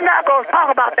 We're not going to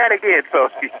talk about that again. So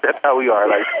that's how we are.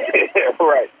 Like,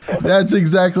 right. That's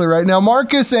exactly right. Now,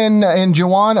 Marcus and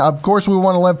Juwan, of course, we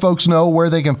want to let folks know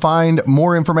where they can find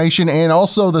more information and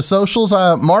also the socials.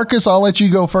 Marcus, I'll let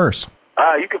you go first.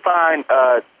 You can find,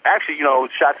 actually,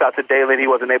 shouts out to Dalen. He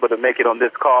wasn't able to make it on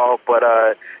this call, but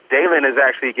Dalen is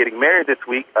actually getting married this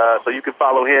week, so you can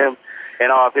follow him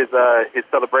and all of his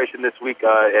celebration this week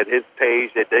at his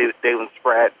page, at Dalen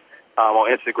Spratt,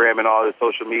 on Instagram and all his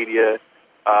social media.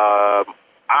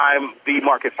 I'm the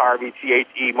Marcus Harvey,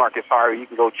 THE Marcus Harvey. You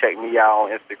can go check me out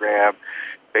on Instagram,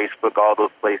 Facebook, all those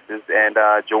places. And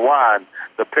Juwan,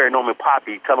 the Paranormal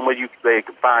Poppy, tell them where they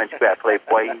can find you at,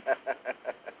 Playboy.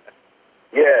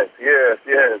 Yes.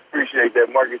 Appreciate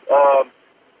that, Marcus.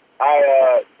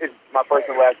 It's my first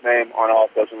and last name on all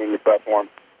social media platforms.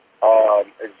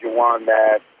 It's Juwan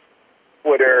Mass,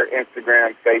 Twitter,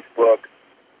 Instagram, Facebook.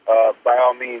 By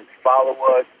all means, follow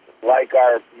us, like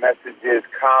our messages,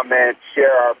 comment,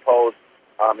 share our posts.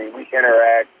 I mean, we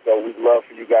interact, so we'd love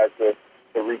for you guys to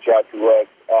reach out to us.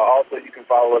 Also, you can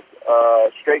follow us,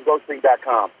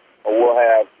 straightghosting.com. We'll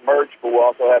have merch, but we'll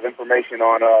also have information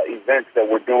on events that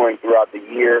we're doing throughout the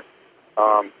year.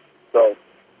 So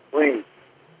please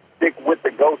stick with the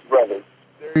Ghost Brothers.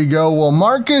 There you go. Well,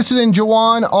 Marcus and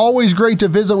Juwan, always great to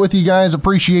visit with you guys.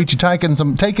 Appreciate you taking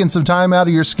some time out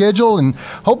of your schedule, and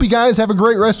hope you guys have a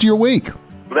great rest of your week.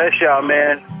 Bless y'all,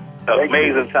 man.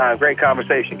 Amazing time. Great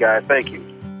conversation, guys. Thank you.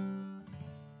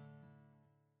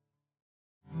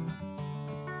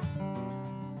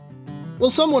 Well,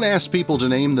 someone asked people to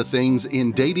name the things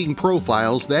in dating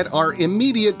profiles that are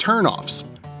immediate turnoffs.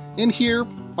 And here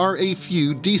are a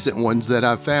few decent ones that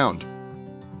I've found.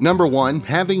 Number 1,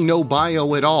 having no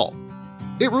bio at all.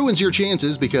 It ruins your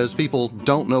chances because people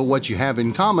don't know what you have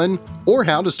in common or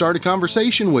how to start a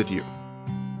conversation with you.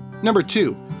 Number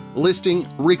 2, listing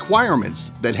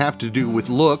requirements that have to do with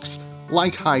looks,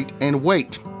 like height and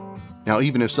weight. Now,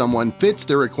 even if someone fits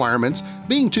their requirements,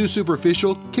 being too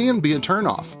superficial can be a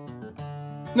turnoff.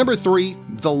 Number 3,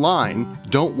 the line,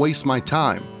 "Don't waste my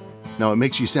time." Now, it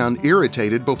makes you sound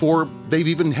irritated before they've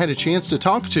even had a chance to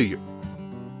talk to you.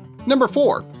 Number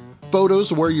 4,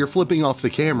 photos where you're flipping off the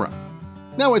camera.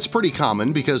 Now, it's pretty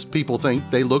common because people think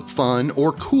they look fun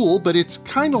or cool, but it's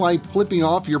kind of like flipping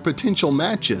off your potential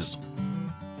matches.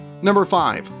 Number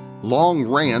 5, long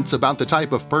rants about the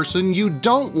type of person you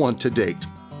don't want to date.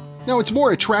 Now, it's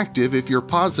more attractive if you're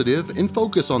positive and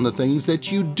focus on the things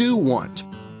that you do want.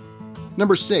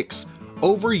 Number 6,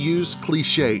 overused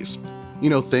cliches.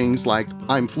 Things like,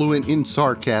 "I'm fluent in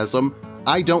sarcasm,"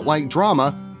 "I don't like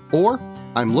drama," or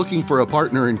 "I'm looking for a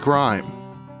partner in crime."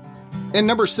 And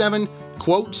number 7,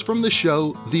 quotes from the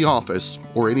show The Office,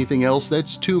 or anything else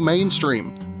that's too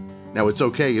mainstream. Now, it's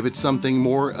okay if it's something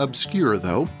more obscure,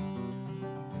 though.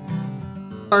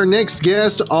 Our next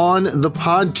guest on the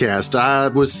podcast, I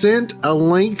was sent a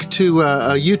link to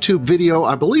a YouTube video,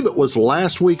 I believe it was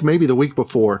last week, maybe the week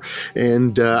before,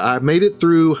 and I made it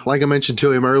through, like I mentioned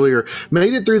to him earlier,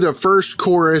 made it through the first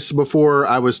chorus before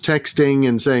I was texting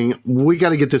and saying, we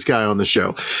got to get this guy on the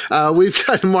show. We've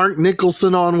got Mark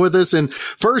Nicholson on with us, and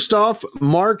first off,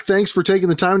 Mark, thanks for taking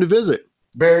the time to visit.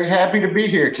 Very happy to be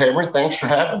here, Cameron. Thanks for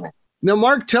having me. Now,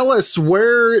 Mark, tell us,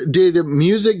 where did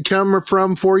music come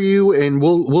from for you? And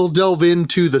we'll delve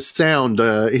into the sound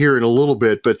here in a little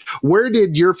bit. But where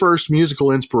did your first musical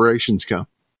inspirations come?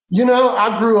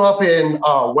 I grew up in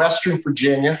Western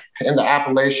Virginia in the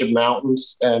Appalachian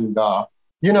Mountains. And,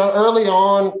 early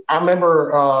on, I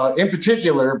remember in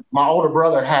particular, my older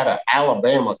brother had an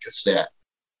Alabama cassette.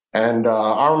 And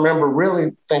I remember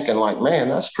really thinking like, man,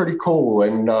 that's pretty cool.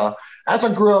 And as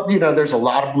I grew up, there's a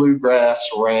lot of bluegrass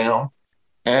around.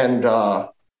 And,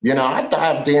 I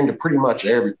dived into pretty much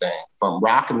everything from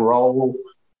rock and roll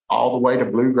all the way to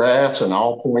bluegrass and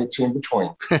all points in between.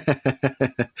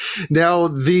 Now,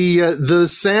 the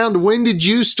sound, when did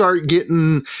you start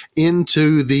getting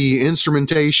into the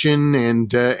instrumentation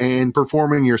and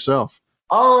performing yourself?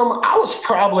 I was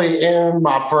probably in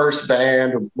my first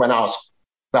band when I was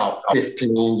about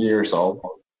 15 years old.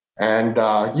 And,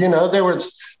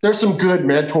 there's some good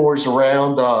mentors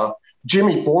around.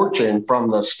 Jimmy Fortune from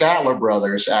the Statler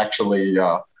Brothers, actually,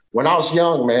 when I was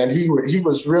young, man, he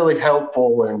was really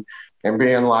helpful and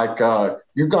being like,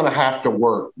 you're going to have to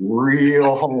work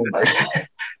real hard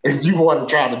if you want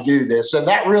to try to do this. And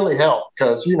that really helped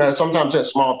because, sometimes in a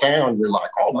small town, you're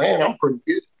like, oh, man, I'm pretty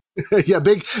good. Yeah,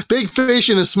 big fish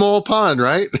in a small pond,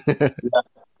 right? Yeah.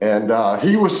 And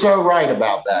he was so right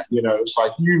about that. It's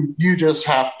like you just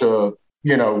have to,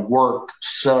 work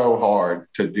so hard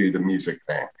to do the music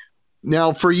thing.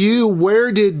 Now, for you,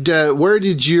 where did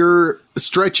your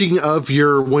stretching of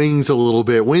your wings a little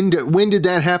bit? When did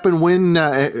that happen?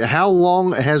 How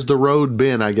long has the road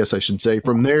been? I guess I should say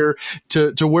from there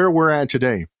to where we're at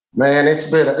today. Man, it's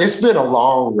been a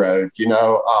long road.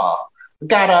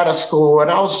 Got out of school and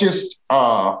I was just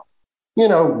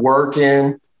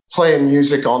working, playing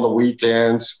music on the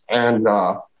weekends, and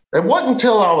it wasn't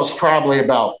until I was probably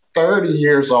about 30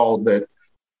 years old that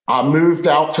I moved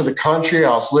out to the country. I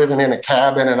was living in a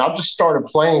cabin and I just started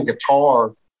playing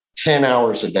guitar 10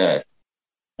 hours a day.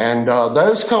 And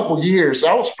those couple years,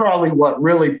 that was probably what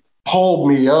really pulled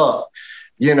me up,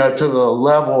 to the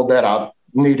level that I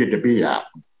needed to be at.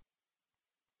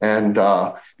 And,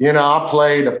 I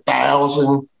played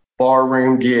 1,000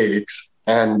 barroom gigs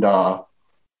and,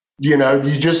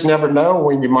 you just never know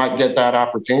when you might get that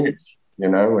opportunity,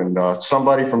 and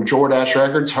somebody from Jordache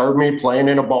Records heard me playing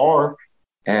in a bar.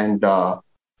 And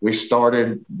we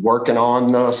started working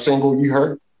on the single you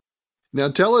heard. Now,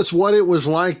 tell us what it was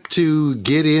like to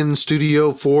get in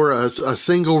studio for a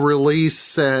single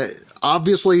release.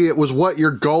 Obviously, it was what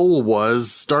your goal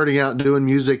was starting out doing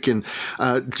music, and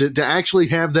to actually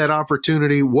have that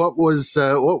opportunity. What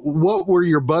were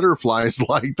your butterflies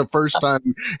like the first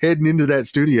time heading into that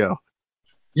studio?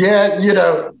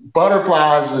 Yeah,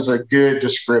 butterflies is a good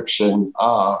description.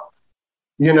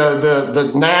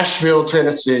 The Nashville,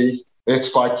 Tennessee,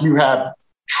 it's like you have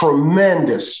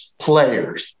tremendous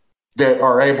players that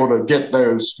are able to get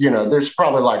those, there's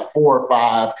probably like 4 or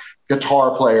 5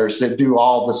 guitar players that do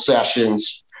all the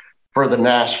sessions for the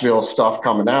Nashville stuff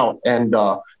coming out. And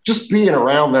just being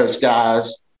around those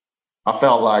guys, I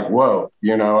felt like, whoa,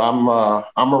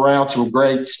 I'm around some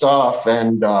great stuff.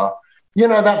 And,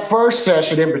 that first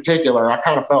session in particular, I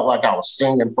kind of felt like I was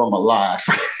singing from a live,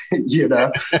 And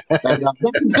that's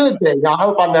a good thing. I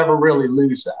hope I never really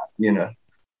lose that,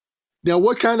 Now,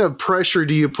 what kind of pressure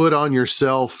do you put on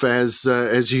yourself as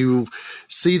you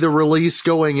see the release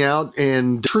going out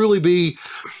and truly be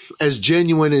as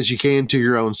genuine as you can to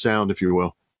your own sound, if you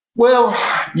will? Well,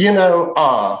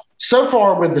 so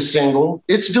far with the single,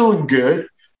 it's doing good,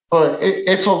 but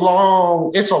it's a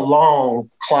long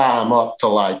climb up to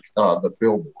like the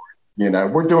Billboard.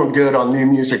 We're doing good on New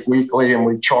Music Weekly and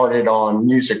we charted on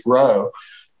Music Row.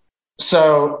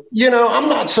 So, I'm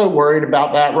not so worried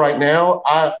about that right now.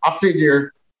 I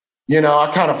figure,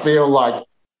 I kind of feel like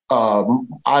I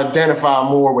identify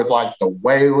more with like the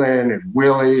Waylon and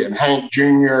Willie and Hank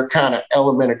Jr. kind of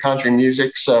element of country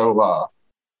music. So, I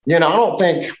don't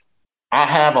think I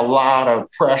have a lot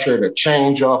of pressure to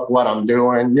change up what I'm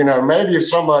doing. Maybe if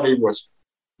somebody was,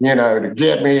 to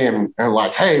get me and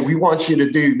like, hey, we want you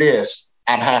to do this,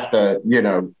 I'd have to,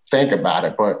 think about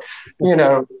it. But,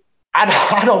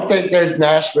 I don't think there's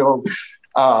Nashville,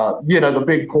 the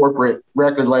big corporate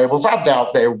record labels. I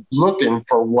doubt they're looking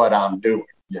for what I'm doing,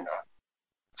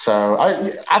 So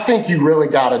I think you really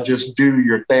got to just do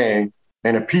your thing.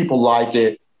 And if people like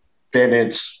it, then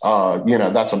it's,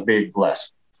 that's a big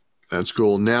blessing. That's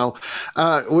cool. Now,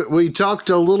 we talked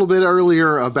a little bit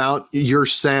earlier about your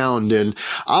sound, and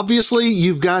obviously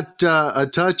you've got a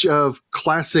touch of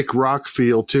classic rock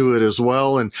feel to it as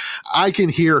well. And I can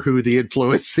hear who the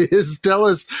influence is.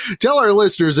 Tell our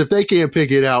listeners, if they can't pick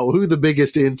it out, who the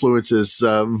biggest influences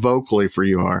vocally for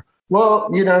you are. Well,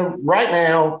 right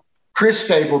now, Chris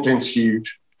Stapleton's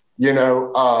huge.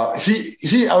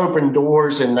 He opened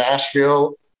doors in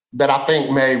Nashville that I think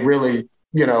may really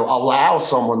allow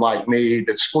someone like me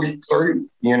to squeak through,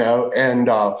 and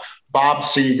Bob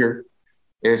Seger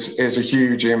is a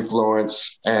huge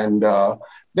influence. And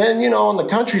then, on the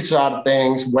country side of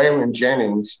things, Waylon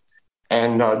Jennings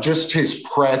and just his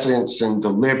presence and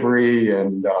delivery.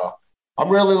 And I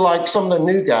really like some of the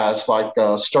new guys like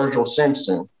Sturgill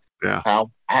Simpson, yeah,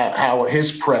 how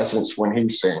his presence when he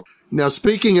sings. Now,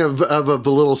 speaking of a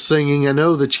little singing, I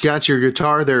know that you got your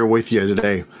guitar there with you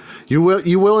today. You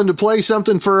willing to play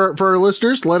something for our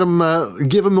listeners? Let them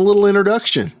give them a little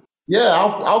introduction. Yeah,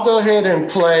 I'll go ahead and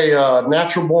play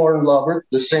 "Natural Born Lover,"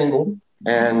 the single,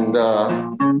 and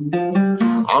I'm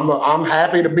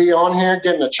happy to be on here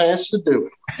getting a chance to do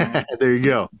it. There you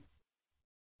go.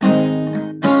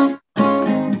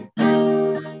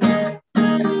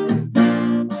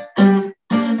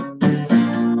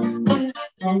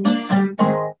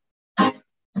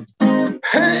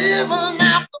 Even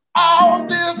after all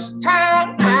this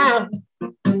time,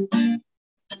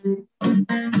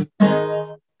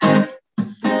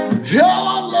 your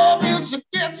love music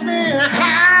gets me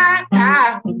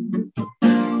high.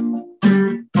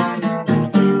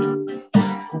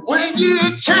 When you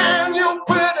turn your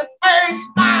pretty face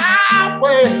my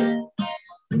way,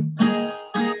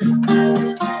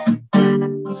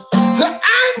 there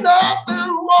ain't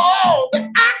nothing more that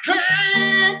I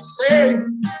can't say.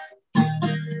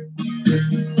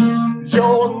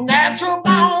 You're natural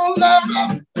born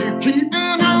lover, you keep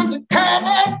it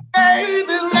undercover,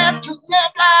 baby, let your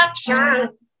love light shine.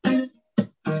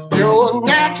 You're a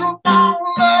natural born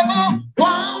lover,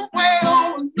 one way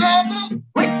or another,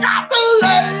 we got to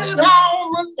lay it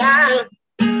on the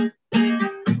line.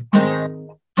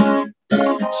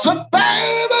 So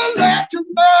baby, let your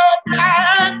love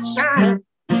light shine.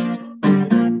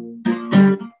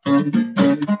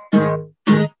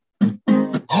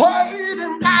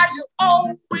 Waiting by your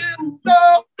own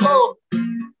window,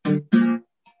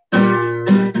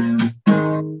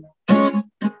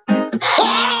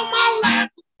 all my life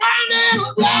is burning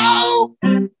low.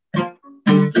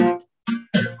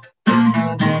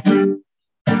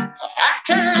 I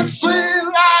can't see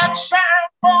light shine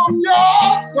from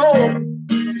your soul.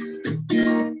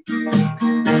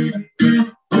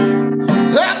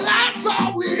 That light's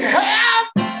all we have,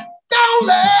 don't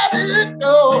let it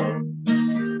go.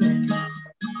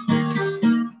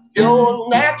 You're a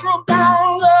natural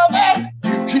born lover,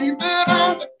 you keep it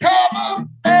undercover,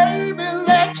 baby,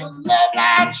 let your love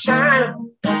light shine.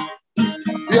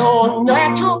 You're a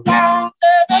natural born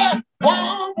lover,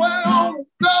 one way or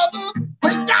another, we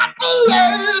got to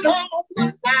lay it on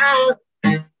the line.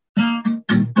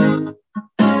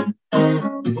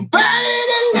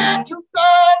 Baby, let your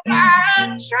love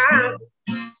light shine.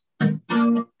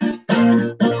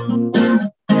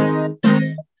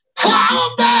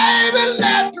 Oh, baby,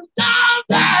 let your love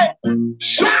light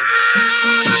shine.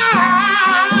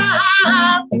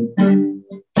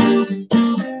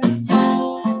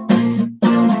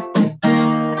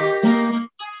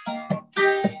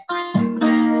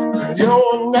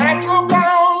 You're a natural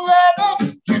born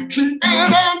lover, you keep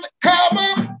it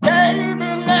undercover, baby,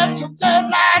 let your love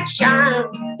light shine.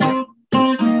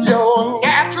 You're a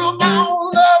natural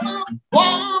born lover,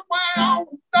 one way or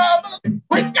another,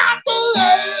 we got to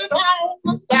lay it on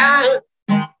the line.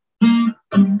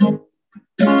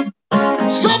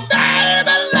 So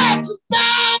baby, let your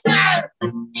love light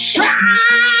shine.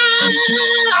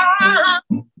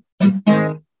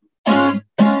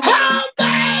 Oh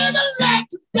baby, let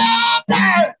your love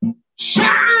light shine.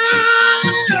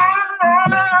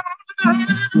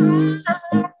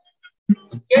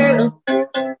 Yeah.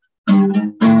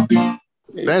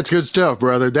 That's good stuff,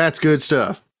 brother. That's good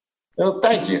stuff. Well,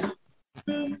 thank you.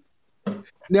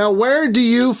 Now, where do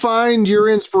you find your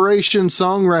inspiration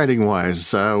songwriting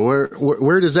wise?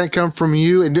 Where does that come from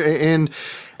you? And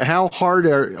how hard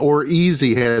or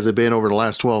easy has it been over the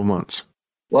last 12 months?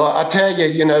 Well, I tell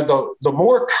you, the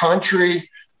more country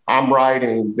I'm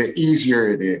writing, the easier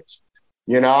it is.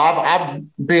 I've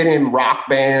been in rock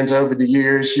bands over the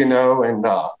years, and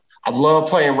I love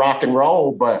playing rock and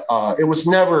roll, but it was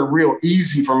never real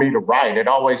easy for me to write. It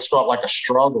always felt like a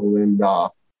struggle. And,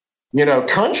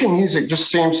 country music just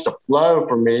seems to flow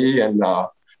for me. And, I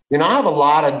have a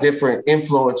lot of different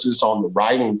influences on the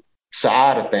writing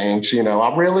side of things.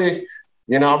 I really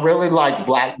like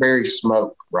Blackberry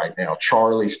Smoke right now,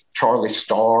 Charlie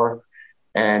Starr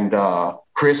and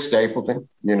Chris Stapleton,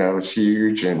 it's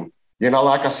huge. And,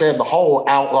 like I said, the whole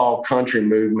outlaw country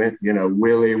movement,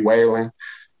 Willie Whalen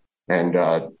and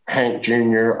Hank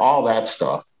Jr., all that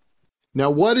stuff. Now,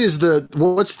 what's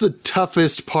the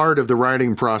toughest part of the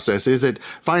writing process? Is it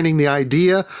finding the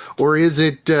idea, or is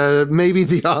it maybe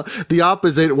the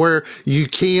opposite, where you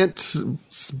can't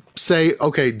say,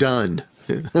 okay, done?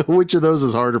 Which of those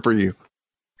is harder for you?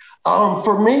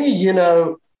 For me,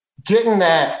 getting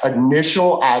that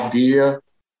initial idea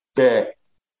that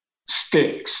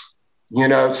sticks,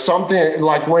 something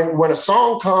like when a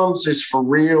song comes, it's for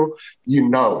real,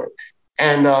 it.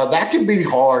 And that can be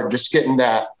hard, just getting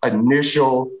that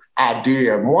initial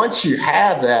idea. Once you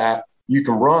have that, you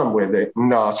can run with it.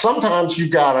 And sometimes you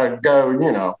got to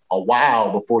go, a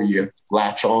while before you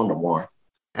latch on to one.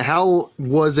 How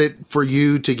was it for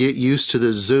you to get used to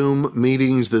the Zoom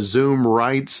meetings, the Zoom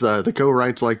writes, the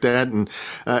co-writes like that? And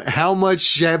how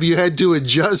much have you had to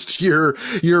adjust your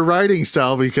writing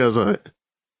style because of it?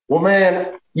 Well,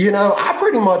 man, I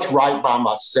pretty much write by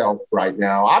myself right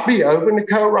now. I'd be open to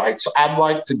co-writes. I'd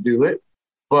like to do it.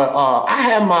 But I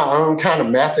have my own kind of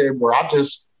method where I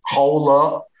just hold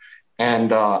up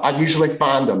and I usually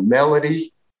find a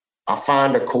melody. I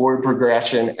find a chord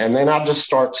progression, and then I just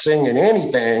start singing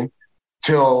anything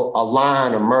till a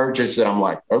line emerges that I'm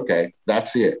like, okay,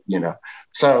 that's it,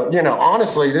 So,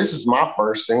 honestly, this is my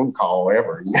first sing call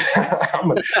ever.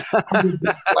 I'm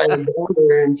playing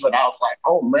tunes, and I was like,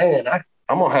 oh, man,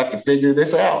 I'm going to have to figure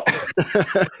this out.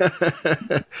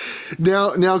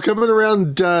 Now coming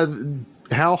around,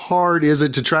 how hard is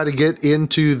it to try to get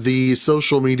into the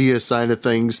social media side of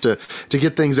things to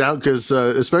get things out? Because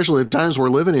especially at times we're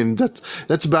living in,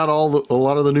 that's about all a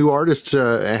lot of the new artists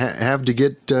have to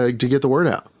get the word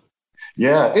out.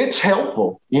 Yeah, it's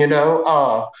helpful.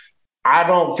 I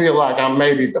don't feel like I'm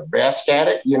maybe the best at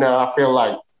it. I feel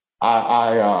like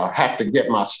I have to get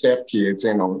my stepkids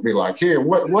in and be like, here,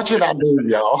 what should I do,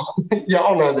 y'all?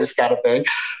 Y'all know this kind of thing.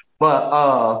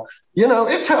 But,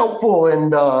 it's helpful,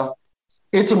 and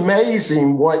it's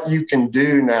amazing what you can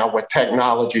do now with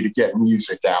technology to get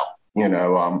music out.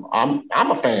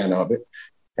 I'm a fan of it.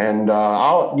 And,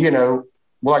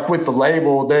 like with the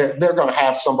label, they're going to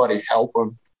have somebody help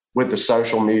them with the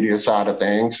social media side of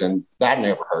things, and that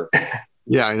never hurt.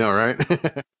 Yeah, I know, right?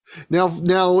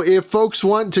 Now, if folks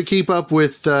want to keep up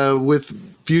with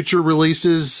future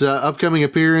releases, upcoming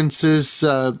appearances,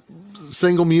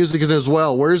 single music as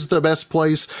well, where's the best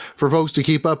place for folks to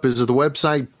keep up? Is it the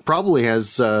website? Probably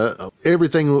has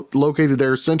everything located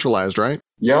there centralized, right?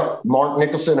 Yep,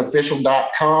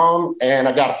 marknicholsonofficial.com, and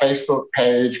I got a Facebook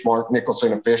page, Mark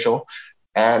Nicholson Official,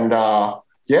 and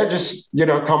just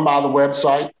come by the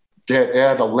website,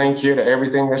 get a link here to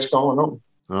everything that's going on.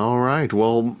 All right.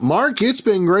 Well, Mark, it's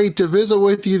been great to visit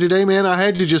with you today, man. I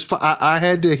had to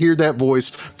hear that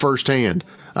voice firsthand.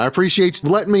 I appreciate you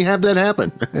letting me have that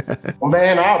happen. Well,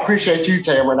 man, I appreciate you,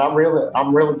 Cameron. I'm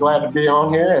really glad to be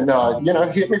on here, and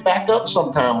hit me back up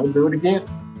sometime. We'll do it again.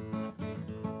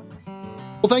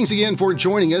 Well, thanks again for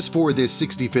joining us for this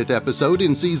 65th episode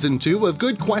in Season 2 of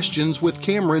Good Questions with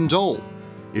Cameron Dole.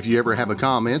 If you ever have a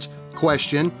comment,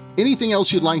 question, anything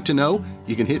else you'd like to know,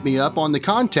 you can hit me up on the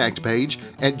contact page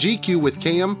at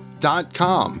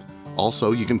gqwithcam.com.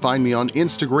 Also, you can find me on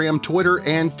Instagram, Twitter,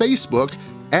 and Facebook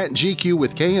at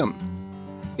gqwithcam.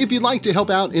 If you'd like to help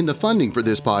out in the funding for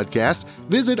this podcast,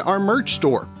 visit our merch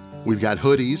store. We've got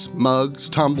hoodies, mugs,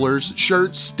 tumblers,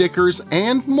 shirts, stickers,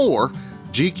 and more.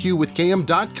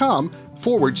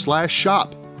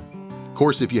 gqwithcam.com/shop. Of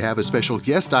course, if you have a special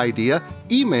guest idea,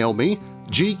 email me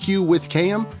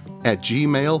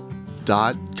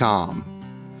gqwithcam@gmail.com.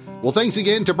 Well, thanks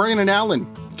again to Brandon Allen.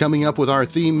 Coming up with our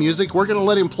theme music, we're going to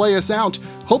let him play us out.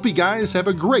 Hope you guys have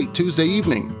a great Tuesday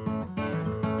evening.